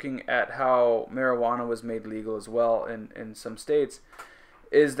said looking at how marijuana was made legal as well in some states,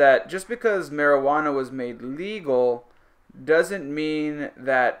 is that just because marijuana was made legal doesn't mean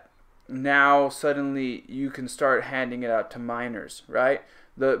that now suddenly you can start handing it out to minors, right?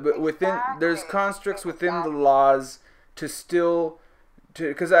 There's constructs within the laws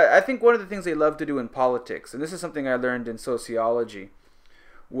because I think one of the things they love to do in politics, and this is something I learned in sociology,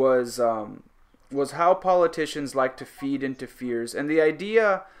 was how politicians like to feed into fears, and the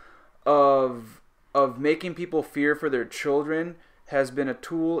idea of making people fear for their children has been a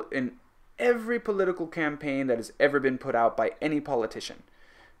tool in every political campaign that has ever been put out by any politician.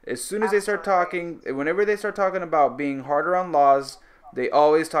 As soon as they start talking, whenever they start talking about being harder on laws, they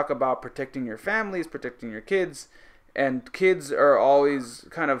always talk about protecting your families, protecting your kids, and kids are always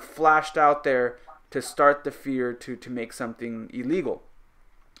kind of flashed out there to start the fear to make something illegal.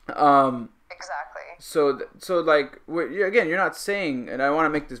 Exactly. So like, again, you're not saying, and I want to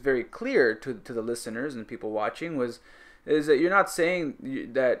make this very clear to the listeners and people watching, is that you're not saying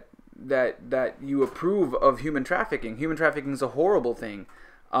that you approve of human trafficking. Human trafficking is a horrible thing.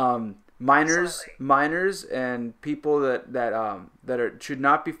 Minors and people that should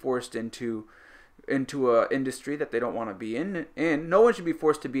not be forced into a industry that they don't want to be in. No one should be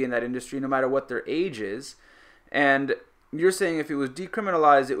forced to be in that industry, no matter what their age is. And you're saying if it was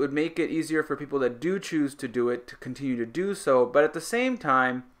decriminalized, it would make it easier for people that do choose to do it to continue to do so. But at the same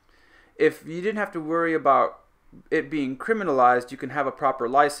time, if you didn't have to worry about it being criminalized, you can have a proper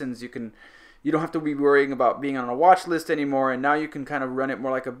license. You don't have to be worrying about being on a watch list anymore, and now you can kind of run it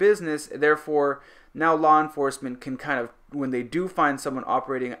more like a business. Therefore, now law enforcement can kind of, when they do find someone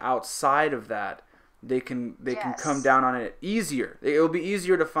operating outside of that, they can come down on it easier. It will be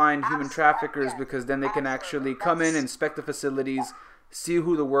easier to find human traffickers because then they can actually come in, inspect the facilities, see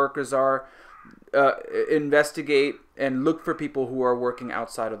who the workers are, investigate, and look for people who are working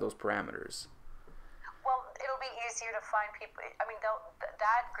outside of those parameters. Be easier to find people. I mean,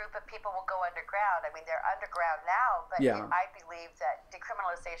 that group of people will go underground. I mean, they're underground now, but I believe that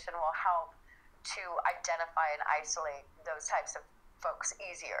decriminalization will help to identify and isolate those types of folks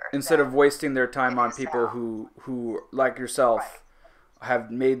easier. Instead of wasting their time on people who like yourself, have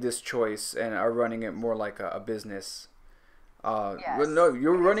made this choice and are running it more like a business. Yes. No,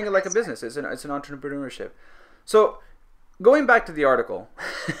 you're running it like a business. It's an entrepreneurship. So, going back to the article.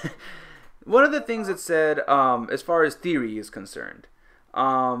 One of the things it said, as far as theory is concerned,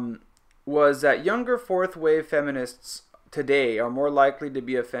 was that younger fourth wave feminists today are more likely to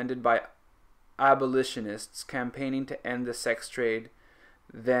be offended by abolitionists campaigning to end the sex trade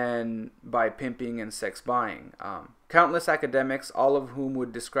than by pimping and sex buying. Countless academics, all of whom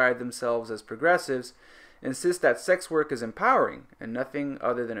would describe themselves as progressives, insist that sex work is empowering and nothing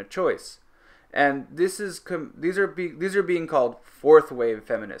other than a choice. And these are being called fourth wave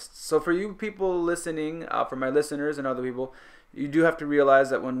feminists. So for you people listening, for my listeners and other people, you do have to realize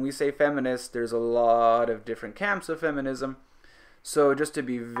that when we say feminist, there's a lot of different camps of feminism. So just to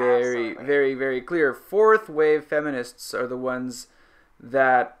be very, very, very clear, fourth wave feminists are the ones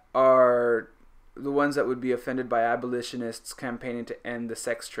that would be offended by abolitionists campaigning to end the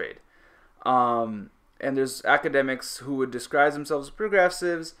sex trade. And there's academics who would describe themselves as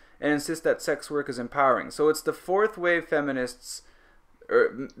progressives and insist that sex work is empowering. So it's the fourth wave feminists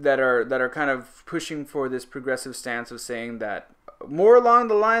that are kind of pushing for this progressive stance of saying that more along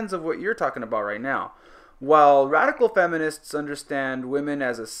the lines of what you're talking about right now. While radical feminists understand women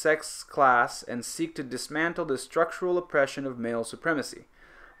as a sex class and seek to dismantle the structural oppression of male supremacy.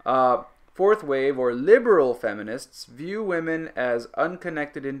 Fourth wave or liberal feminists view women as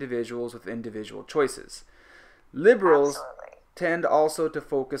unconnected individuals with individual choices. Liberals tend also to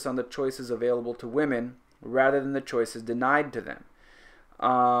focus on the choices available to women rather than the choices denied to them.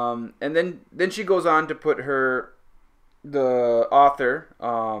 And then she goes on to put the author,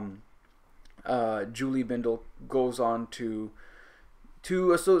 Julie Bindel, goes on to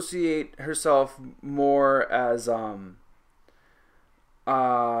associate herself more as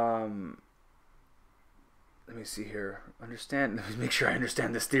let me see here. Let me make sure I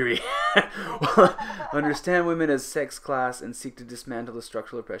understand this theory. Understand women as sex class and seek to dismantle the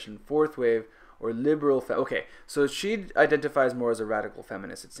structural oppression. Fourth wave or liberal. Okay, so she identifies more as a radical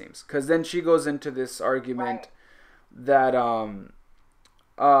feminist, it seems, because then she goes into this argument that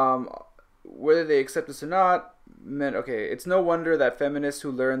whether they accept this or not, it's no wonder that feminists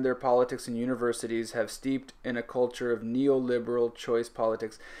who learn their politics in universities have steeped in a culture of neoliberal choice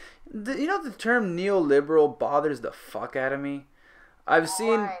politics. The term neoliberal bothers the fuck out of me. I've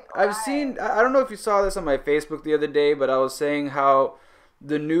seen, I don't know if you saw this on my Facebook the other day, but I was saying how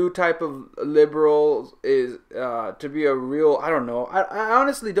the new type of liberal is to be a real, I don't know. I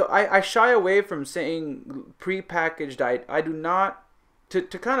honestly don't, I shy away from saying prepackaged. I do not, to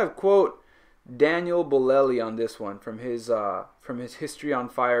kind of quote Daniel Bolelli on this one from his History on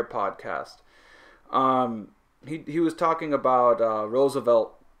Fire podcast. He was talking about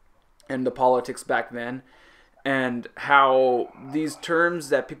Roosevelt and the politics back then, and how these terms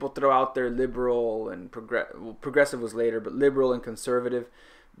that people throw out there, liberal and progressive was later, but liberal and conservative,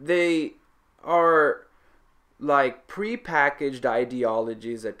 they are like prepackaged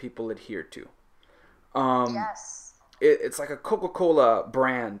ideologies that people adhere to. Yes. It's like a Coca-Cola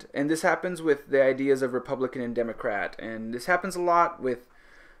brand, and this happens with the ideas of Republican and Democrat, and this happens a lot with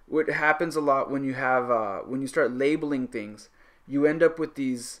what happens a lot when you have when you start labeling things. You end up with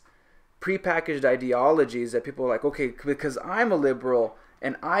these prepackaged ideologies that people are like, okay, because I'm a liberal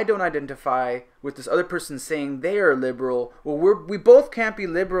and I don't identify with this other person saying they are liberal, well, we both can't be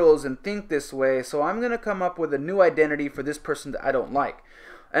liberals and think this way, so I'm going to come up with a new identity for this person that I don't like.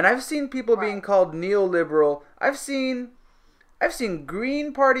 And I've seen people being called neoliberal. I've seen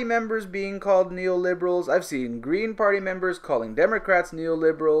Green Party members being called neoliberals. I've seen Green Party members calling Democrats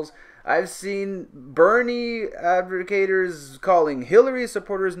neoliberals. I've seen Bernie advocates calling Hillary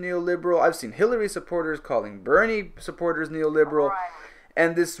supporters neoliberal. I've seen Hillary supporters calling Bernie supporters neoliberal. Right.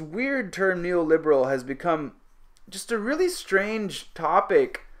 And this weird term neoliberal has become just a really strange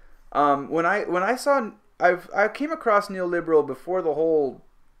topic. When I came across neoliberal before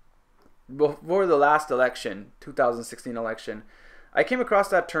the last election, 2016 election. I came across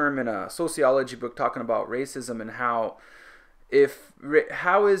that term in a sociology book talking about racism and how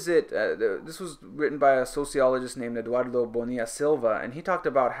is it this was written by a sociologist named Eduardo Bonilla Silva, and he talked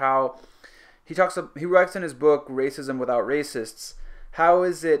about how he writes in his book Racism Without Racists, how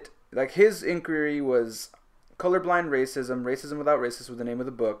is it, like, his inquiry was colorblind racism without racists was the name of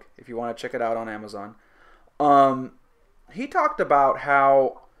the book, if you want to check it out on Amazon. He talked about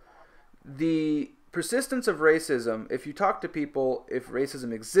how the persistence of racism, if you talk to people, if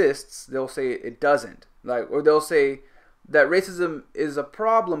racism exists, they'll say it doesn't, or they'll say that racism is a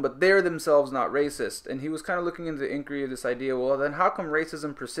problem, but they're themselves not racist. And he was kind of looking into the inquiry of this idea, well, then how come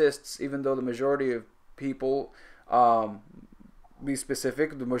racism persists even though the majority of people, be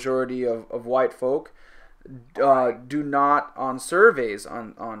specific, the majority of white folk, do not, on surveys,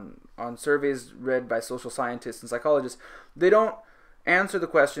 on surveys read by social scientists and psychologists, they don't answer the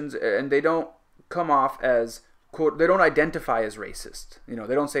questions, and they don't come off as, quote, they don't identify as racist. They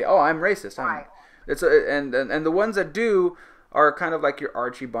don't say, oh, I'm racist. And the ones that do are kind of like your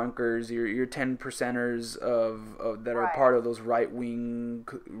Archie Bunkers, your 10%ers of that are Right. part of those right wing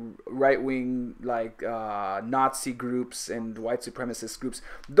like Nazi groups and white supremacist groups.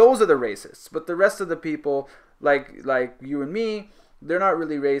 Those are the racists. But the rest of the people, like you and me, they're not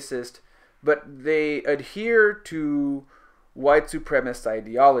really racist, but they adhere to white supremacist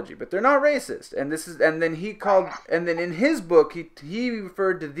ideology, but they're not racist. And then in his book he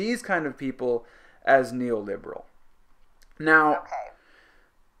referred to these kind of people as neoliberal. Now, Okay.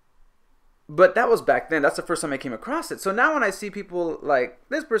 but that was back then. That's the first time I came across it. So now when I see people like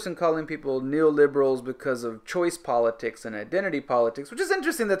this person calling people neoliberals because of choice politics and identity politics, which is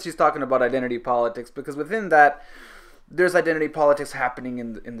interesting that she's talking about identity politics, because within that there's identity politics happening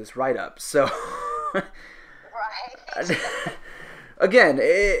in this write-up. So Right. again,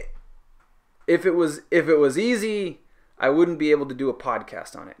 if it was easy, I wouldn't be able to do a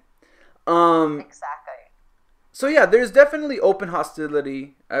podcast on it. Exactly. So yeah, there's definitely open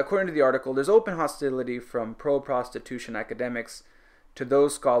hostility. According to the article, there's open hostility from pro-prostitution academics to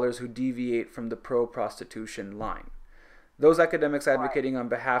those scholars who deviate from the pro-prostitution line. Those academics advocating on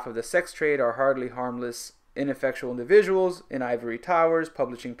behalf of the sex trade are hardly harmless, ineffectual individuals in ivory towers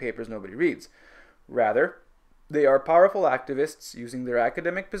publishing papers nobody reads. Rather, they are powerful activists using their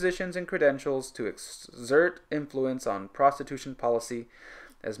academic positions and credentials to exert influence on prostitution policy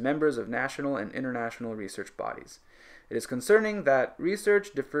as members of national and international research bodies. It is concerning that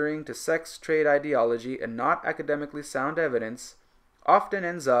research deferring to sex trade ideology and not academically sound evidence often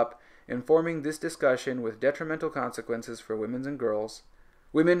ends up informing this discussion with detrimental consequences for for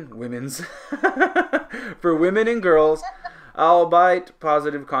women and girls, albeit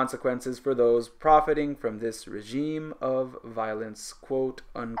positive consequences for those profiting from this regime of violence, quote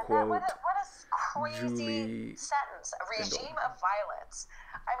unquote. What a crazy Julie sentence. A regime of violence.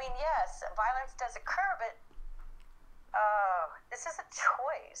 I mean, yes, violence does occur, but this is a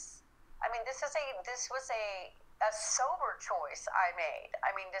choice. I mean, this was a sober choice I made.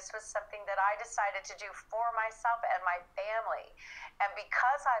 I mean, this was something that I decided to do for myself and my family. And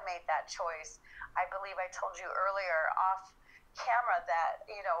because I made that choice, I believe I told you earlier off camera that,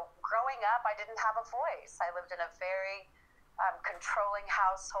 growing up, I didn't have a voice. I lived in a very controlling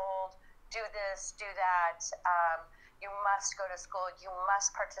household. Do this, do that. You must go to school. You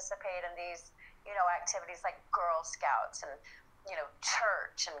must participate in these, activities like Girl Scouts and,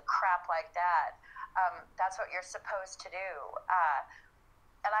 church and crap like that. That's what you're supposed to do.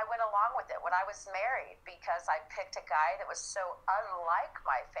 And I went along with it when I was married because I picked a guy that was so unlike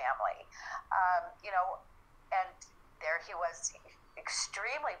my family, and there he was,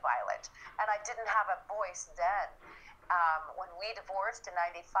 extremely violent, and I didn't have a voice then. When we divorced in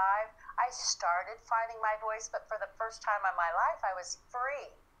 '95, I started finding my voice, but for the first time in my life, I was free,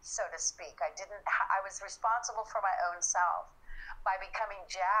 so to speak. I was responsible for my own self. By becoming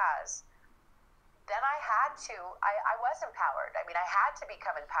Jazz, then I was empowered. I mean, I had to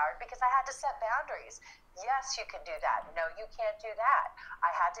become empowered because I had to set boundaries. Yes, you can do that. No, you can't do that.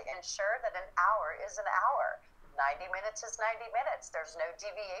 I had to ensure that an hour is an hour. 90 minutes is 90 minutes. There's no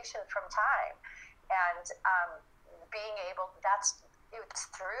deviation from time. And it's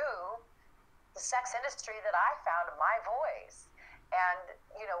through the sex industry that I found my voice. And,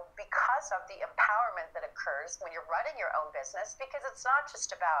 because of the empowerment that occurs when you're running your own business, because it's not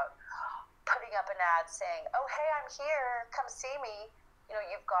just about putting up an ad saying, oh, hey, I'm here, come see me.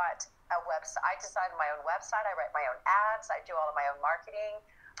 You've got a website. I design my own website. I write my own ads. I do all of my own marketing.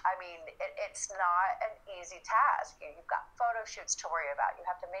 I mean, it's not an easy task. You've got photo shoots to worry about. You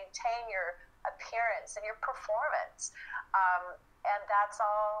have to maintain your appearance and your performance. And that's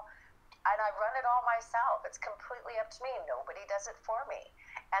all. And I run it all myself. It's completely up to me. Nobody does it for me.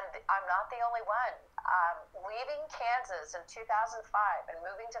 And I'm not the only one. Leaving Kansas in 2005 and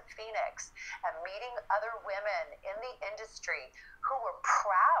moving to Phoenix and meeting other women in the industry who were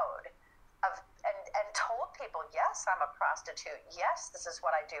proud of and told people, yes, I'm a prostitute. Yes, this is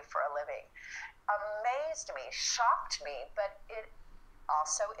what I do for a living. Amazed me, shocked me, but it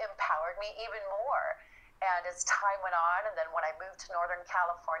also empowered me even more. And as time went on, and then when I moved to Northern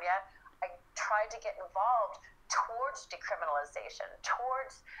California, I tried to get involved towards decriminalization,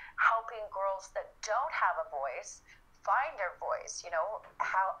 towards helping girls that don't have a voice find their voice,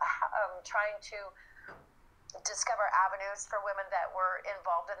 trying to discover avenues for women that were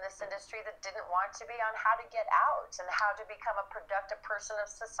involved in this industry that didn't want to be, on how to get out and how to become a productive person of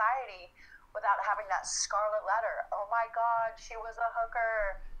society without having that scarlet letter. Oh my God, she was a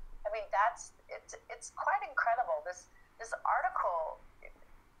hooker. I mean, it's quite incredible. This article,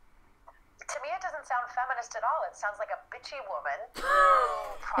 to me, it doesn't sound feminist at all. It sounds like a bitchy woman who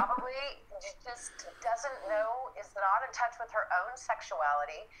probably just doesn't know, is not in touch with her own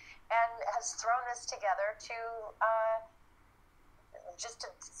sexuality, and has thrown this together to just to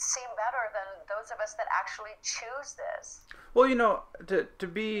seem better than those of us that actually choose this. Well, to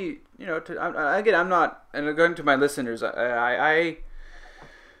be, again, I'm not, and going to my listeners, so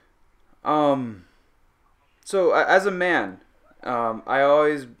as a man, I'm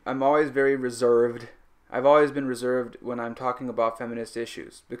always very reserved. I've always been reserved when I'm talking about feminist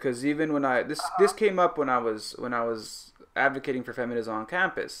issues, because even when this came up when I was advocating for feminism on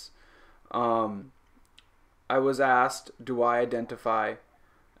campus, I was asked, do I identify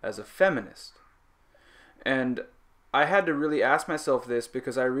as a feminist? And I had to really ask myself this,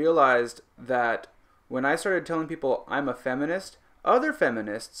 because I realized that when I started telling people I'm a feminist, other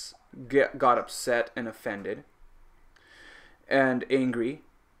feminists got upset and offended and angry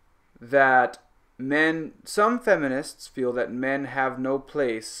that some feminists feel that men have no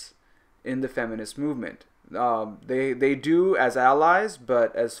place in the feminist movement. They do as allies,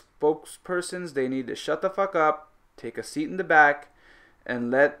 but as spokespersons, they need to shut the fuck up, take a seat in the back,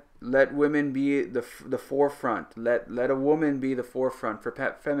 and let women be the forefront. Let a woman be the forefront for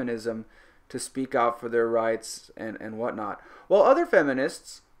feminism, to speak out for their rights and whatnot. While other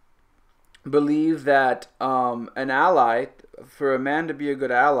feminists believe that an ally, for a man to be a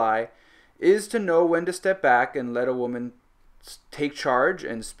good ally, is to know when to step back and let a woman take charge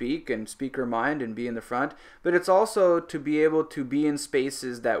and speak her mind and be in the front. But it's also to be able to be in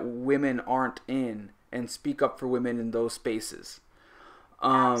spaces that women aren't in and speak up for women in those spaces.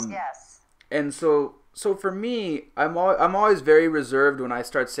 Yes. And so for me, I'm always very reserved when I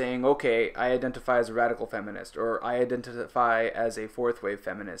start saying, okay, I identify as a radical feminist, or I identify as a fourth wave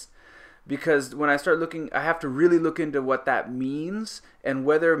feminist. Because when I start looking, I have to really look into what that means, and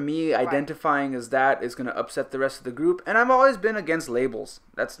whether me identifying as that is going to upset the rest of the group. And I've always been against labels.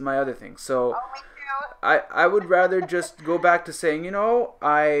 That's my other thing. So I would rather just go back to saying, a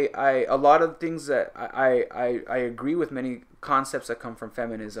lot of things that I agree with, many concepts that come from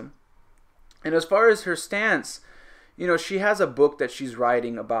feminism. And as far as her stance, she has a book that she's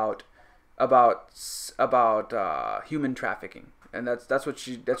writing about human trafficking. And that's what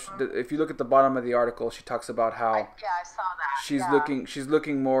if you look at the bottom of the article, she talks about how I saw that. she's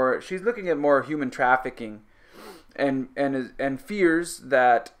looking at more human trafficking, and fears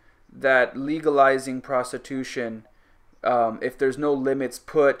that legalizing prostitution, if there's no limits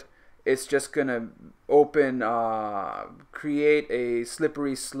put, it's just gonna create a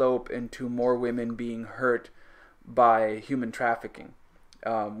slippery slope into more women being hurt by human trafficking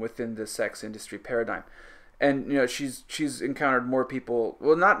within the sex industry paradigm. And she's encountered more people.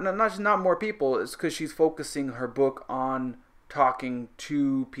 Well, not more people. It's because she's focusing her book on talking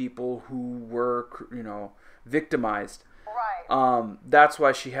to people who were victimized. Right. That's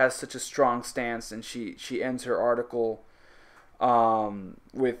why she has such a strong stance, and she ends her article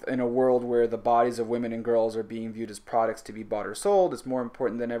with, in a world where the bodies of women and girls are being viewed as products to be bought or sold, it's more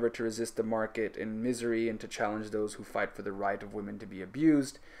important than ever to resist the market and misery and to challenge those who fight for the right of women to be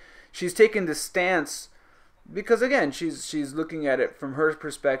abused. She's taken this stance because, again, she's looking at it from her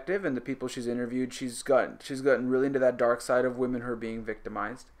perspective, and the people she's interviewed, she's gotten really into that dark side of women who are being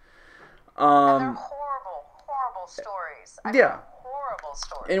victimized. And they're horrible stories. Horrible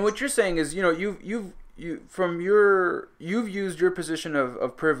stories. And what you're saying is, you've used your position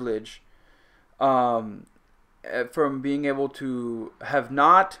of privilege, from being able to have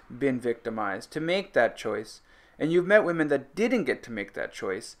not been victimized to make that choice, and you've met women that didn't get to make that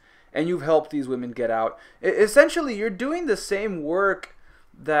choice, and you've helped these women get out. Essentially, you're doing the same work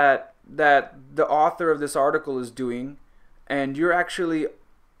that the author of this article is doing, and you're actually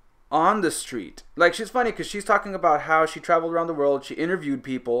on the street. Like, she's funny because she's talking about how she traveled around the world, she interviewed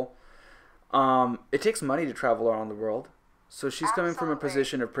people. It takes money to travel around the world, so she's coming from a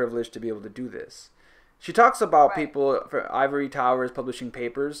position of privilege to be able to do this. She talks about people for Ivory Towers publishing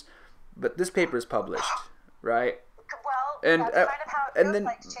papers, but this paper is published, right? Well, that's kind of how it feels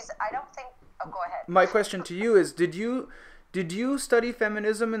like. I don't think. Oh, go ahead. My question to you is: Did you study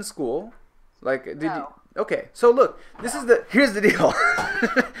feminism in school? No. Okay, so look, here's the deal.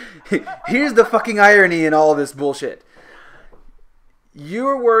 Here's the fucking irony in all this bullshit.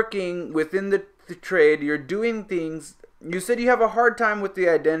 You're working within the trade. You're doing things. You said you have a hard time with the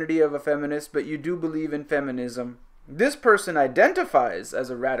identity of a feminist, but you do believe in feminism. This person identifies as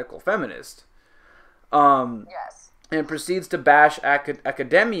a radical feminist. Yes. And proceeds to bash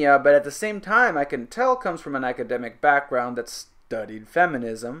academia, but at the same time, I can tell comes from an academic background that studied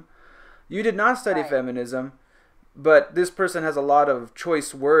feminism. You did not study feminism, but this person has a lot of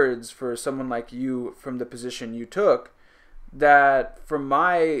choice words for someone like you from the position you took, that from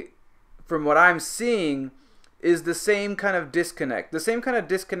what I'm seeing is the same kind of disconnect. The same kind of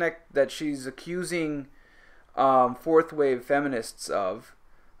disconnect that she's accusing fourth wave feminists of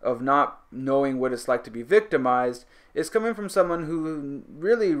not knowing what it's like to be victimized, is coming from someone who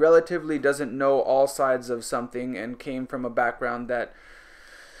really relatively doesn't know all sides of something and came from a background that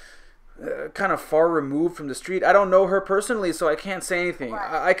kind of far removed from the street. I don't know her personally, so I can't say anything.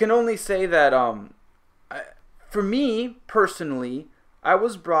 Right. I can only say that for me personally, I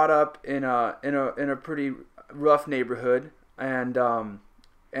was brought up in a pretty rough neighborhood, and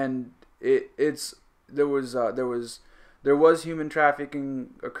there was human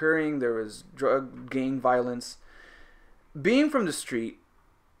trafficking occurring. There was drug gang violence. Being from the street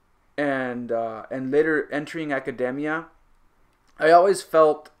and later entering academia, I always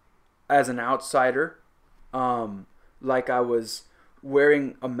felt as an outsider, like I was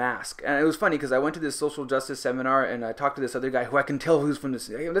wearing a mask. And it was funny because I went to this social justice seminar and I talked to this other guy who I can tell who's from this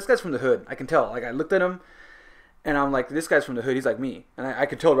guy's from the hood. I can tell. Like, I looked at him and I'm like, this guy's from the hood. He's like me, and I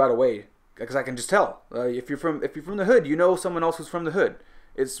could tell right away because I can just tell. If you're from the hood, you know someone else who's from the hood.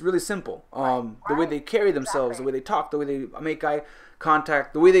 It's really simple. The way they carry themselves, the way they talk, the way they make eye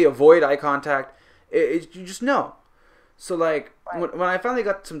contact, the way they avoid eye contact, you just know. So like when I finally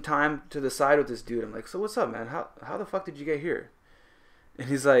got some time to the side with this dude, I'm like, so what's up, man? How the fuck did you get here? And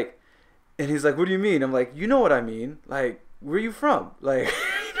he's like, what do you mean? I'm like, you know what I mean? Like, where are you from? Like,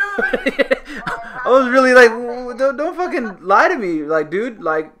 I was really like, don't fucking lie to me, like, dude,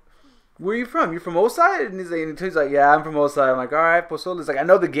 like, where are you from? You're from Oside? And he's like, yeah, I'm from Oside. I'm like, all right, pues so. He's like, I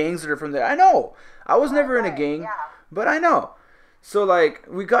know the gangs that are from there. I know. I was never in a gang, but I know. So like,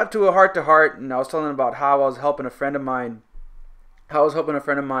 we got to a heart-to-heart, and I was telling him about how I was helping a friend of mine.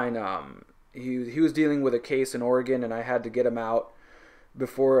 He was dealing with a case in Oregon, and I had to get him out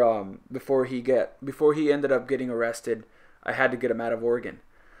before he ended up getting arrested. I had to get him out of Oregon,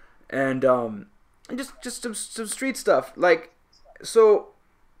 and just some street stuff. Like, so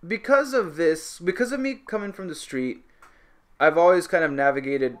because of me coming from the street, I've always kind of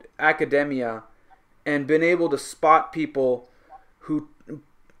navigated academia and been able to spot people who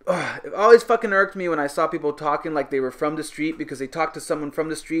it always fucking irked me when I saw people talking like they were from the street because they talked to someone from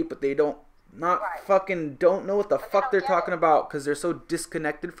the street, but they don't know what the fuck they're talking about because they're so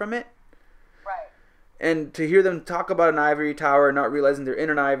disconnected from it. Right. And to hear them talk about an ivory tower, not realizing they're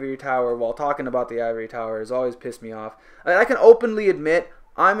in an ivory tower while talking about the ivory tower, has always pissed me off. I can openly admit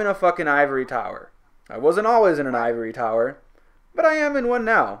I'm in a fucking ivory tower. I wasn't always in an ivory tower, but I am in one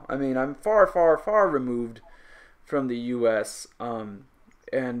now. I mean, I'm far, far, far removed from the U.S.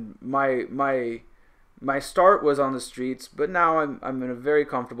 And my start was on the streets, but now I'm in a very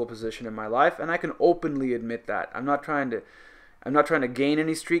comfortable position in my life, and I can openly admit that. I'm not trying to gain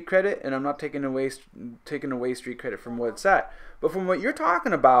any street credit, and I'm not taking away street credit from what it's at. But from what you're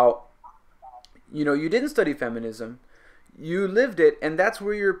talking about, you know, you didn't study feminism. You lived it, and that's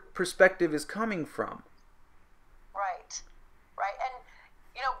where your perspective is coming from. Right. And,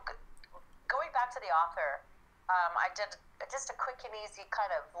 you know, going back to the author, I did just a quick and easy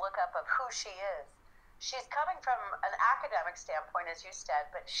kind of look up of who she is. She's coming from an academic standpoint, as you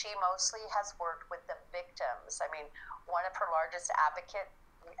said, but she mostly has worked with the victims. I mean, one of her largest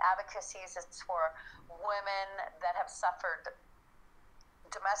advocacies is for women that have suffered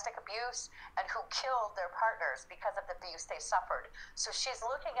domestic abuse and who killed their partners because of the abuse they suffered. So she's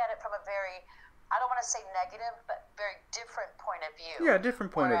looking at it from a very, I don't want to say negative, but very different point of view. Yeah,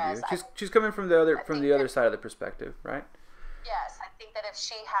 different point of view. She's coming from the other side of the perspective, right? Yes, I think that if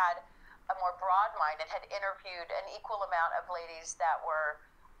she had a more broad mind and had interviewed an equal amount of ladies that were,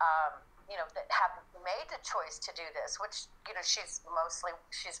 that have made the choice to do this, which, you know, she's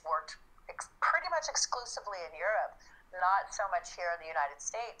worked pretty much exclusively in Europe, not so much here in the United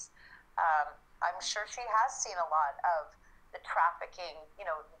States. I'm sure she has seen a lot of the trafficking, you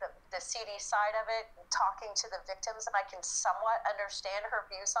know, the seedy side of it, talking to the victims, and I can somewhat understand her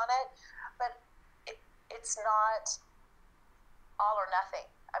views on it, but it's not all or nothing.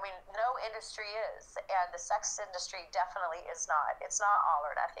 I mean, no industry is, and the sex industry definitely is not. It's not all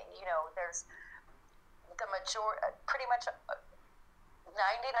or nothing. You know, there's pretty much 99%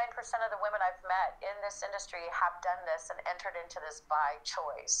 of the women I've met in this industry have done this and entered into this by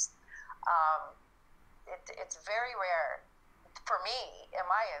choice. It's very rare for me, in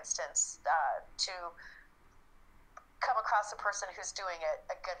my instance, to come across a person who's doing it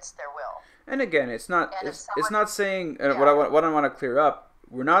against their will. And again, it's not saying what I want to clear up.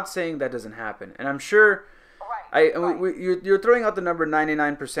 We're not saying that doesn't happen, and I'm sure. Right. You're throwing out the number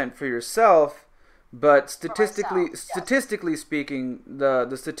 99% for yourself, But For myself, yes. statistically speaking,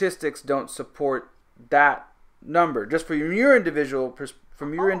 the statistics don't support that number. Just from your individual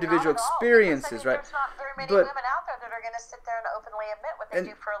from your individual experiences, right? There's not very many But women out there that are going to sit there and openly admit what they and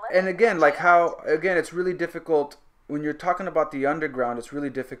do for a living. and again, like how again, it's really difficult when you're talking about the underground. It's really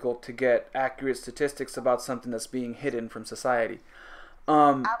difficult to get accurate statistics about something that's being hidden from society.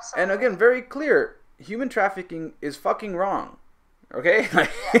 Absolutely. And again, very clear, human trafficking is fucking wrong. Okay?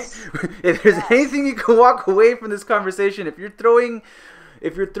 Yes. If there's anything you can walk away from this conversation, if you're throwing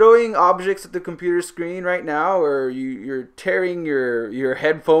objects at the computer screen right now, or you're tearing your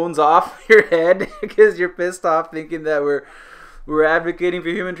headphones off your head because you're pissed off thinking that we're advocating for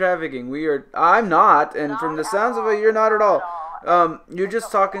human trafficking. I'm not, and from the sounds of it, you're not at all. You're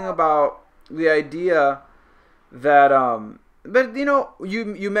just talking about the idea that but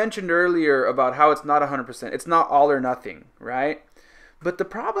you mentioned earlier about how it's not 100%. It's not all or nothing, right? But the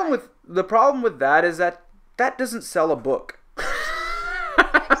problem with that is that doesn't sell a book. Well,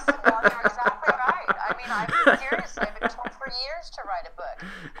 you're exactly right. I mean, I've been told for years to write a book.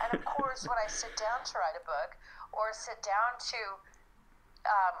 And of course, when I sit down to write a book, or sit down to,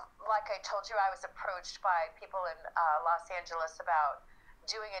 like I told you, I was approached by people in Los Angeles about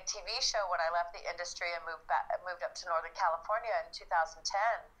doing a TV show when I left the industry and moved up to Northern California in 2010.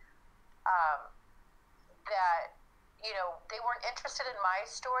 That they weren't interested in my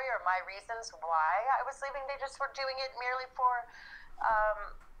story or my reasons why I was leaving. They just were doing it merely for,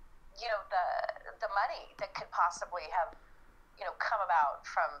 the money that could possibly have, come about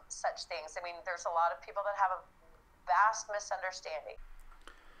from such things. I mean, there's a lot of people that have a vast misunderstanding.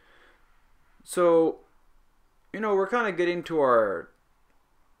 So, we're kind of getting to our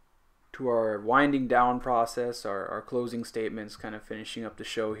winding down process, our closing statements, kind of finishing up the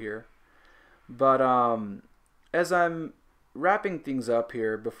show here. But as I'm wrapping things up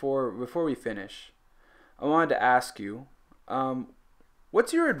here, before we finish, I wanted to ask you,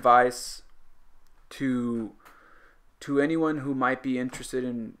 what's your advice to anyone who might be interested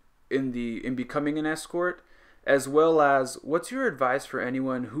in becoming an escort, as well as what's your advice for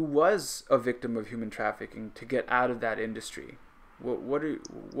anyone who was a victim of human trafficking to get out of that industry? What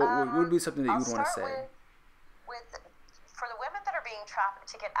would be something that you'd want to say? With for the women that are being trafficked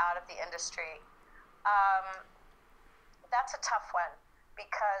to get out of the industry, that's a tough one,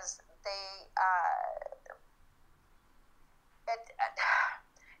 because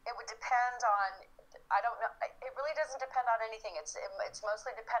it would depend on, I don't know, it really doesn't depend on anything. It's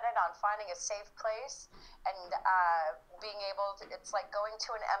mostly dependent on finding a safe place and being able to, it's like going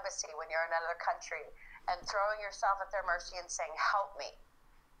to an embassy when you're in another country and throwing yourself at their mercy and saying, help me.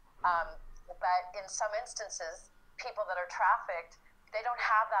 But in some instances, people that are trafficked, they don't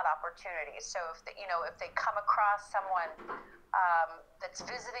have that opportunity. So if they come across someone that's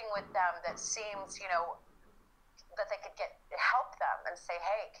visiting with them that seems, that they could help them and say,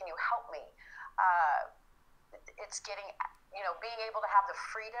 hey, can you help me? It's getting, being able to have the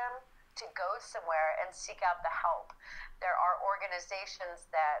freedom to go somewhere and seek out the help. There are organizations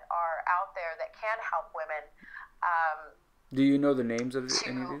that are out there that can help women. Do you know the names of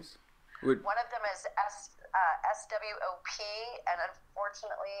any of these? One of them is SWOP, and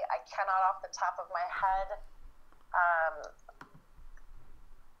unfortunately, I cannot off the top of my head.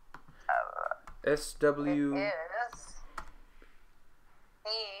 SW. It is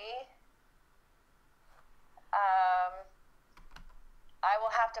I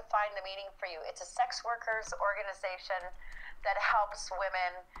will have to find the meaning for you. It's a sex workers organization that helps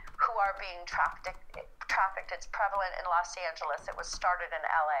women who are being trafficked. It's prevalent in Los Angeles. It was started in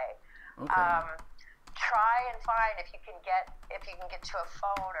LA. Okay. Try and find if you can get to a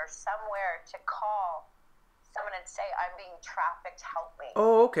phone or somewhere to call someone and say, I'm being trafficked, help me.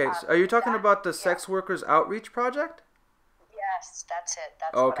 Oh, okay. So are you talking about the Sex Workers Outreach Project? Yes, that's it.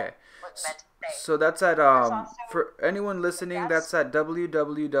 That's okay. what I was meant to say. So that's at for anyone listening, that's at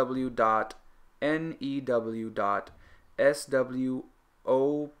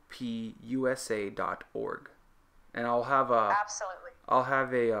www.new.swOpusa.org, and I'll have a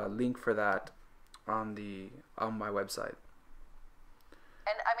link for that on my website.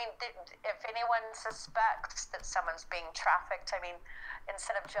 And I mean, if anyone suspects that someone's being trafficked, I mean,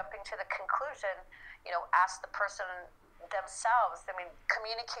 instead of jumping to the conclusion, ask the person themselves. I mean,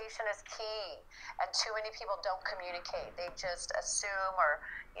 communication is key, and too many people don't communicate. They just assume or,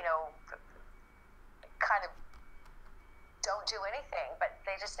 kind of don't do anything, but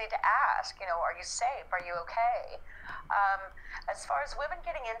they just need to ask, are you safe? Are you okay? As far as women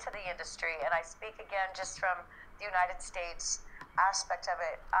getting into the industry, and I speak again just from the United States aspect of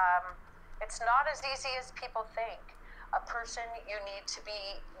it, it's not as easy as people think. a person, you need to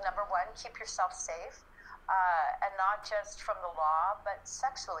be, number one, keep yourself safe, and not just from the law, but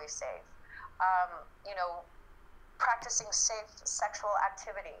sexually safe. You know, practicing safe sexual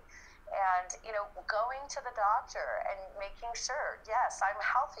activity, and going to the doctor and making sure, yes, I'm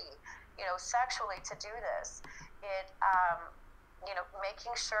healthy, sexually to do this. It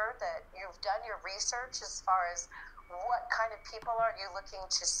making sure that you've done your research as far as what kind of people are you looking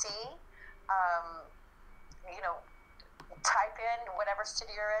to see. You know, type in whatever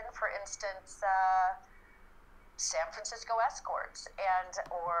city you're in, for instance, San Francisco escorts, and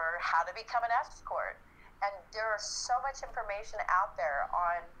or how to become an escort. And there is so much information out there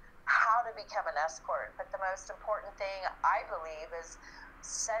on how to become an escort. But the most important thing, I believe, is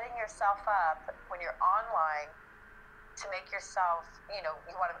setting yourself up when you're online to make yourself, you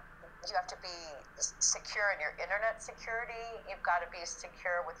have to be secure in your internet security. You've got to be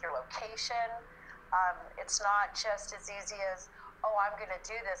secure with your location. It's not just as easy as, oh, I'm going to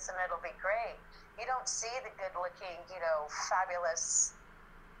do this and it'll be great. You don't see the good-looking, fabulous,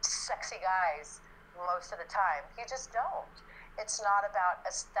 sexy guys most of the time. You just don't. It's not about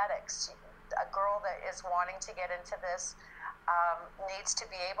aesthetics. A girl that is wanting to get into this needs to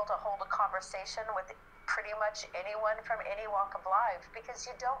be able to hold a conversation with pretty much anyone from any walk of life, because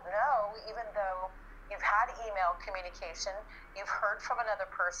you don't know, even though you've had email communication, you've heard from another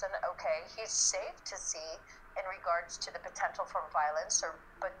person, okay, he's safe to see in regards to the potential for violence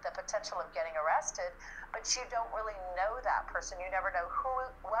but the potential of getting arrested, but you don't really know that person. You never know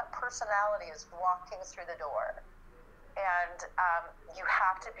what personality is walking through the door. And you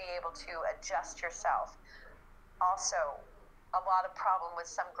have to be able to adjust yourself. Also, a lot of problem with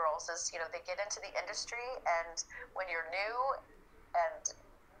some girls is, they get into the industry, and when you're new and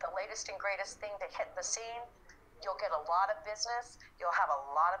the latest and greatest thing to hit the scene, you'll get a lot of business. You'll have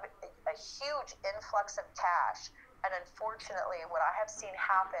a huge influx of cash. And unfortunately, what I have seen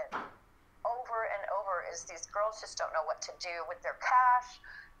happen over and over is these girls just don't know what to do with their cash.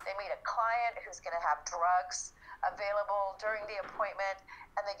 They meet a client who's going to have drugs available during the appointment,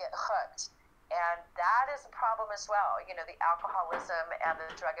 and they get hooked. And that is a problem as well, the alcoholism and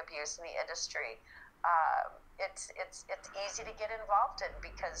the drug abuse in the industry. It's easy to get involved in,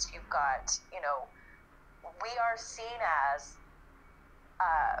 because you've got, we are seen as,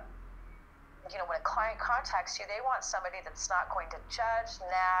 when a client contacts you, they want somebody that's not going to judge,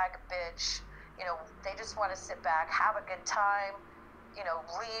 nag, bitch. They just want to sit back, have a good time,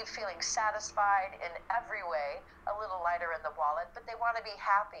 leave feeling satisfied in every way, a little lighter in the wallet, but they want to be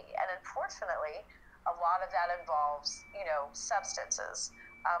happy. And unfortunately, a lot of that involves, substances,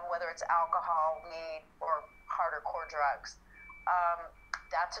 whether it's alcohol, weed, or harder core drugs.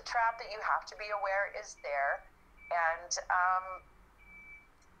 That's a trap that you have to be aware is there. And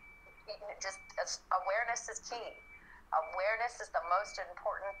awareness is key. Awareness is the most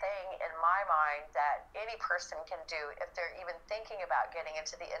important thing in my mind that any person can do if they're even thinking about getting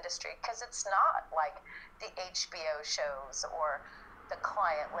into the industry, because it's not like the HBO shows or the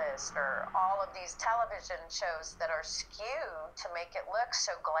Client List or all of these television shows that are skewed to make it look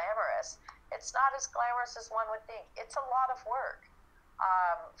so glamorous. It's not as glamorous as one would think. It's a lot of work.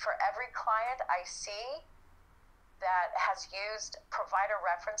 For every client I see that has used provider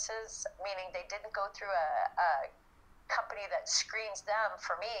references, meaning they didn't go through a company that screens them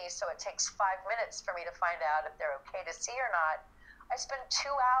for me, so it takes 5 minutes for me to find out if they're okay to see or not, I spend 2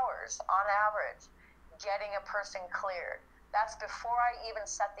 hours on average getting a person cleared. That's before I even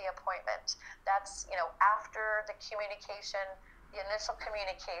set the appointment. That's, after the communication, the initial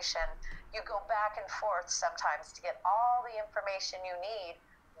communication. You go back and forth sometimes to get all the information you need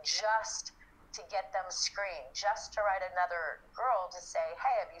just to get them screened, just to write another girl to say,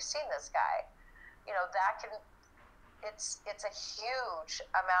 hey, have you seen this guy? It's a huge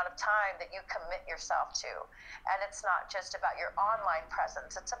amount of time that you commit yourself to. And it's not just about your online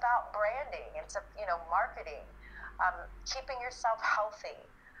presence. It's about branding. It's, marketing, keeping yourself healthy.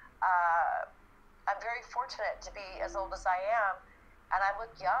 I'm very fortunate to be as old as I am, and I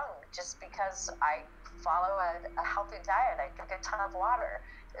look young just because I follow a healthy diet. I drink a ton of water.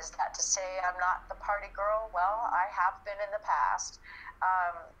 Is that to say I'm not the party girl? Well, I have been in the past,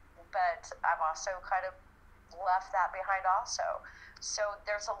 but I'm also kind of left that behind also. So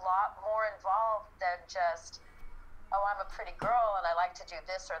there's a lot more involved than just, oh, I'm a pretty girl and I like to do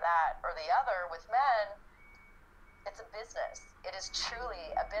this or that or the other. With men, it's a business. It is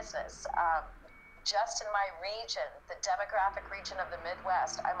truly a business. Just in my region, the demographic region of the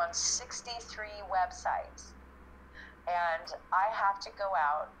Midwest, I'm on 63 websites. And I have to go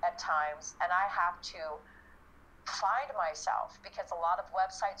out at times and I have to find myself, because a lot of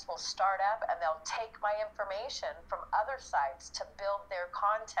websites will start up and they'll take my information from other sites to build their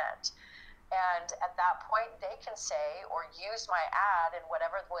content. And at that point, they can say or use my ad in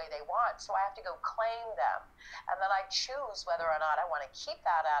whatever way they want. So I have to go claim them. And then I choose whether or not I want to keep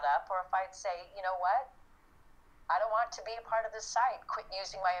that ad up, or if I'd say, you know what, I don't want to be a part of this site. Quit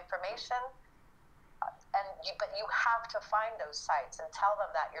using my information. But you have to find those sites and tell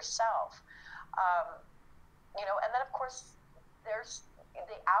them that yourself. And then of course there's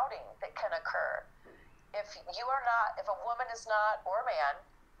the outing that can occur. If a woman is not, or a man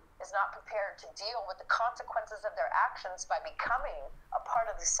is not prepared to deal with the consequences of their actions by becoming a part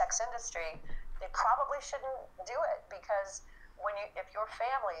of the sex industry, they probably shouldn't do it, because if your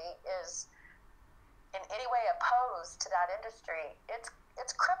family is in any way opposed to that industry, it's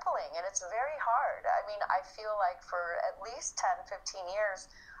crippling and it's very hard. I mean, I feel like for at least 10, 15 years,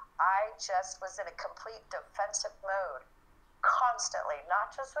 I just was in a complete defensive mode constantly, not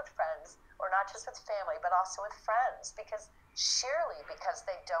just with friends or not just with family, but also with friends, because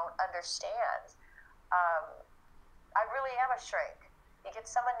they don't understand. I really am a shrink. You get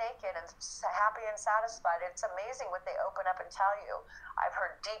someone naked and happy and satisfied, it's amazing what they open up and tell you. I've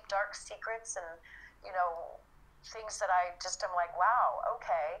heard deep, dark secrets and, things that I just am like, wow,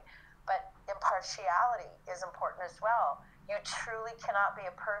 okay. But impartiality is important as well. You truly cannot be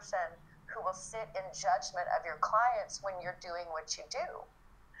a person who will sit in judgment of your clients when you're doing what you do.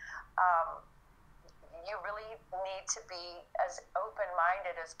 You really need to be as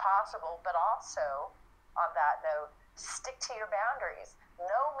open-minded as possible, but also, on that note, stick to your boundaries.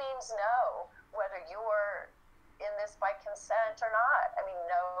 No means no, whether you are in this by consent or not. I mean,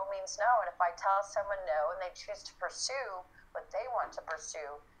 no means no. And if I tell someone no and they choose to pursue what they want to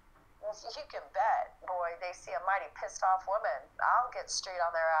pursue, you can bet, boy, they see a mighty pissed off woman, I'll get straight on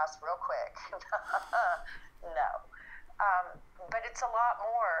their ass real quick. No. But it's a lot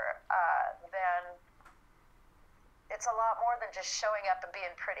more than just showing up and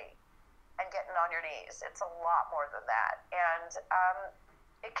being pretty and getting on your knees. It's a lot more than that. And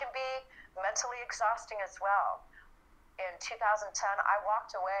it can be mentally exhausting as well. In 2010, I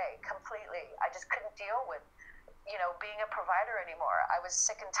walked away completely. I just couldn't deal with being a provider anymore. I was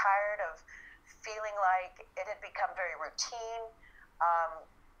sick and tired of feeling like it had become very routine.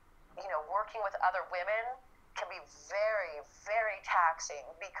 Working with other women can be very, very taxing,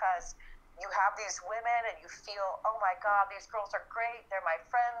 because you have these women and you feel, oh my God, these girls are great. They're my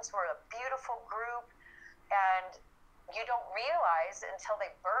friends. We're a beautiful group. And you don't realize until they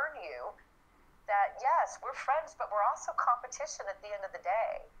burn you that, yes, we're friends, but we're also competition at the end of the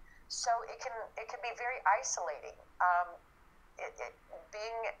day. So it can be very isolating.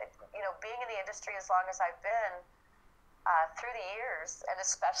 Being in the industry as long as I've been, through the years, and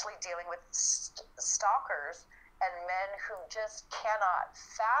especially dealing with stalkers and men who just cannot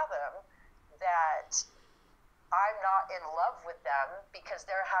fathom that I'm not in love with them because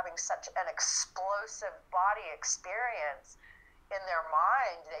they're having such an explosive body experience. In their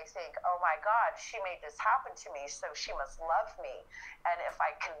mind, they think, oh my God, she made this happen to me, so she must love me. And if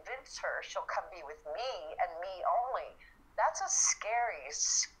I convince her, she'll come be with me and me only. That's a scary,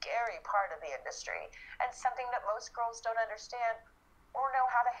 scary part of the industry, and something that most girls don't understand or know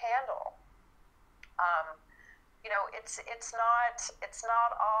how to handle. It's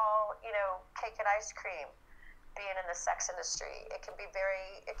not all, cake and ice cream being in the sex industry. It can be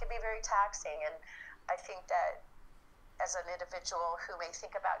very taxing. And I think that as an individual who may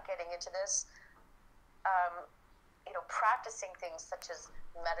think about getting into this, practicing things such as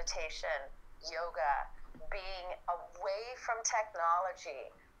meditation, yoga, being away from technology,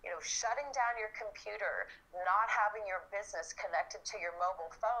 shutting down your computer, not having your business connected to your mobile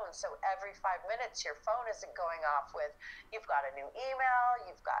phone, so every 5 minutes your phone isn't going off with, you've got a new email,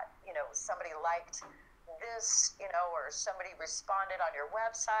 you've got, somebody liked this, or somebody responded on your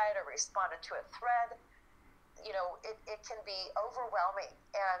website or responded to a thread. It can be overwhelming,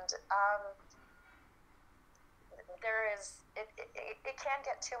 and it can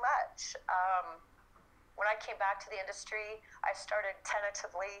get too much. When I came back to the industry, I started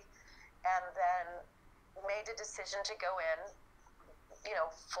tentatively and then made a decision to go in,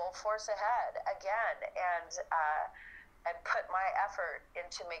 full force ahead again, and put my effort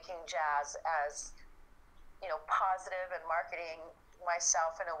into making jazz as, positive, and marketing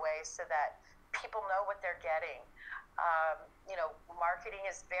myself in a way so that people know what they're getting. Marketing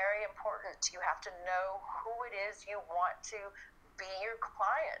is very important. You have to know who it is you want to be your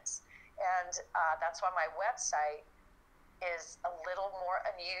clients. And that's why my website is a little more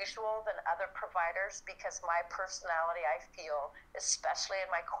unusual than other providers, because my personality, I feel, especially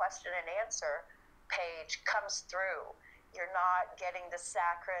in my question and answer, page comes through. You're not getting the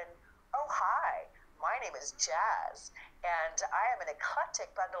saccharine, oh, hi, my name is Jazz, and I am an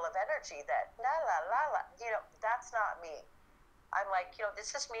eclectic bundle of energy that la la la la. That's not me. I'm like,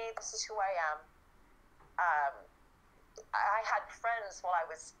 this is me. This is who I am. I had friends while I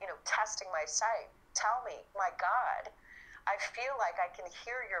was, testing my site tell me, my God, I feel like I can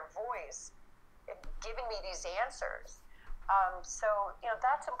hear your voice giving me these answers. So,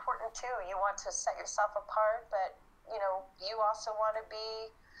 that's important too. You want to set yourself apart, but, you also want to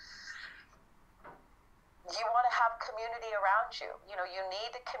have community around you. You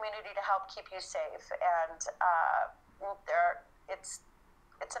need the community to help keep you safe. And it's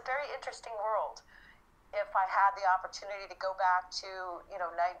a very interesting world. If I had the opportunity to go back to,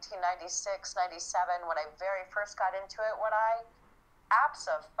 1996, 97, when I very first got into it,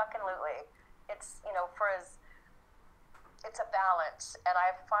 abso-fucking-lutely. It's, it's a balance, and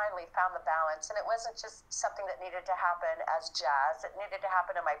I finally found the balance. And it wasn't just something that needed to happen as Jazz. It needed to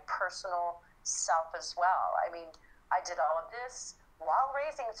happen in my personal self as well. I mean, I did all of this while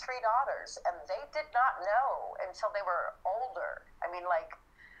raising 3 daughters, and they did not know until they were older. I mean, like,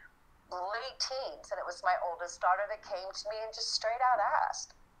 late teens, and it was my oldest daughter that came to me and just straight out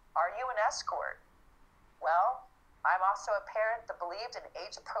asked, "Are you an escort?" Well, I'm also a parent that believed in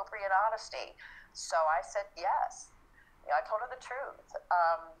age-appropriate honesty, so I said yes. I told her the truth.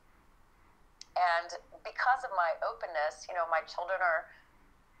 And because of my openness, my children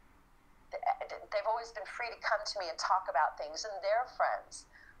they've always been free to come to me and talk about things, and they're friends.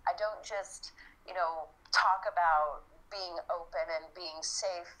 I don't just, talk about being open and being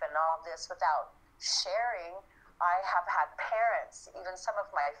safe and all this without sharing. I have had parents, even some of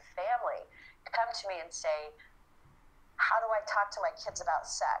my family, come to me and say, how do I talk to my kids about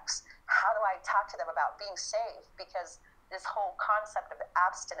sex? How do I talk to them about being safe? Because this whole concept of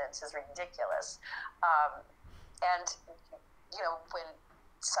abstinence is ridiculous. And, when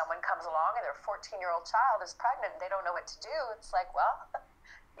someone comes along and their 14-year-old child is pregnant and they don't know what to do, it's like, well,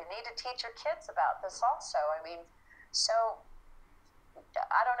 you need to teach your kids about this also. I mean, so,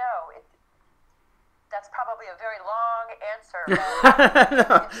 I don't know. That's probably a very long answer.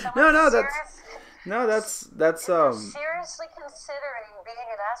 That's seriously considering being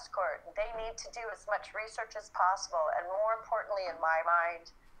an escort, they need to do as much research as possible, and more importantly, in my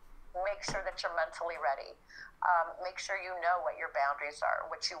mind, make sure that you're mentally ready. Make sure you know what your boundaries are,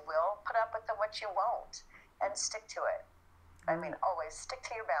 what you will put up with and what you won't, and stick to it. I mean, always stick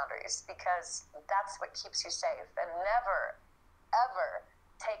to your boundaries, because that's what keeps you safe. And never, ever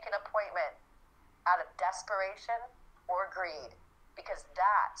take an appointment out of desperation or greed, because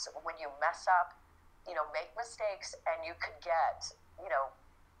that's when you mess up, make mistakes, and you could get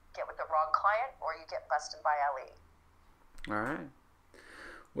with the wrong client, or you get busted by LE. All right.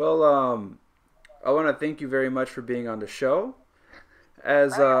 Well, I want to thank you very much for being on the show. You're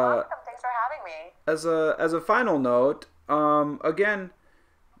welcome. Thanks for having me. As a final note, again,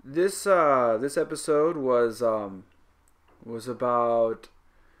 this episode was about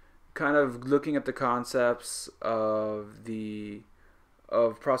kind of looking at the concepts of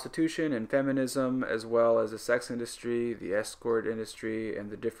prostitution and feminism, as well as the sex industry, the escort industry, and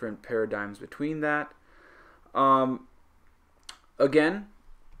the different paradigms between that. Again,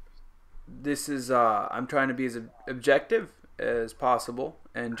 this is I'm trying to be as objective as possible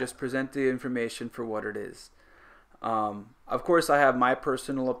and just present the information for what it is. Of course, I have my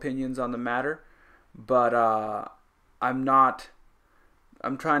personal opinions on the matter, but I'm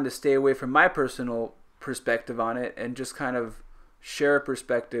trying to stay away from my personal perspective on it and just kind of share a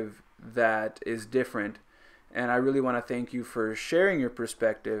perspective that is different. And I really want to thank you for sharing your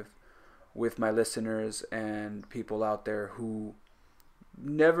perspective with my listeners and people out there who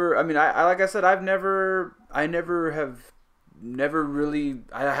never, I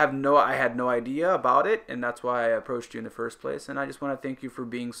had no idea about it, and that's why I approached you in the first place. And I just want to thank you for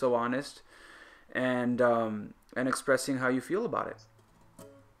being so honest and expressing how you feel about it.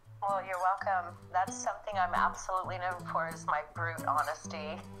 Well, you're welcome. That's something I'm absolutely known for, is my brute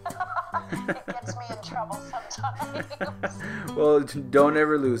honesty. It gets me in trouble sometimes. Well, don't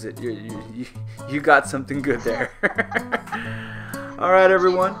ever lose it. You got something good there. All right,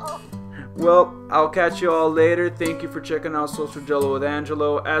 everyone. Well, I'll catch you all later. Thank you for checking out Social Jello with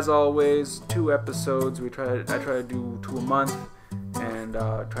Angelo. As always, 2 episodes. I try to do 2 a month and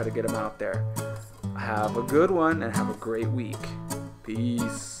try to get them out there. Have a good one and have a great week.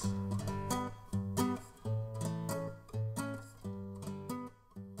 Peace.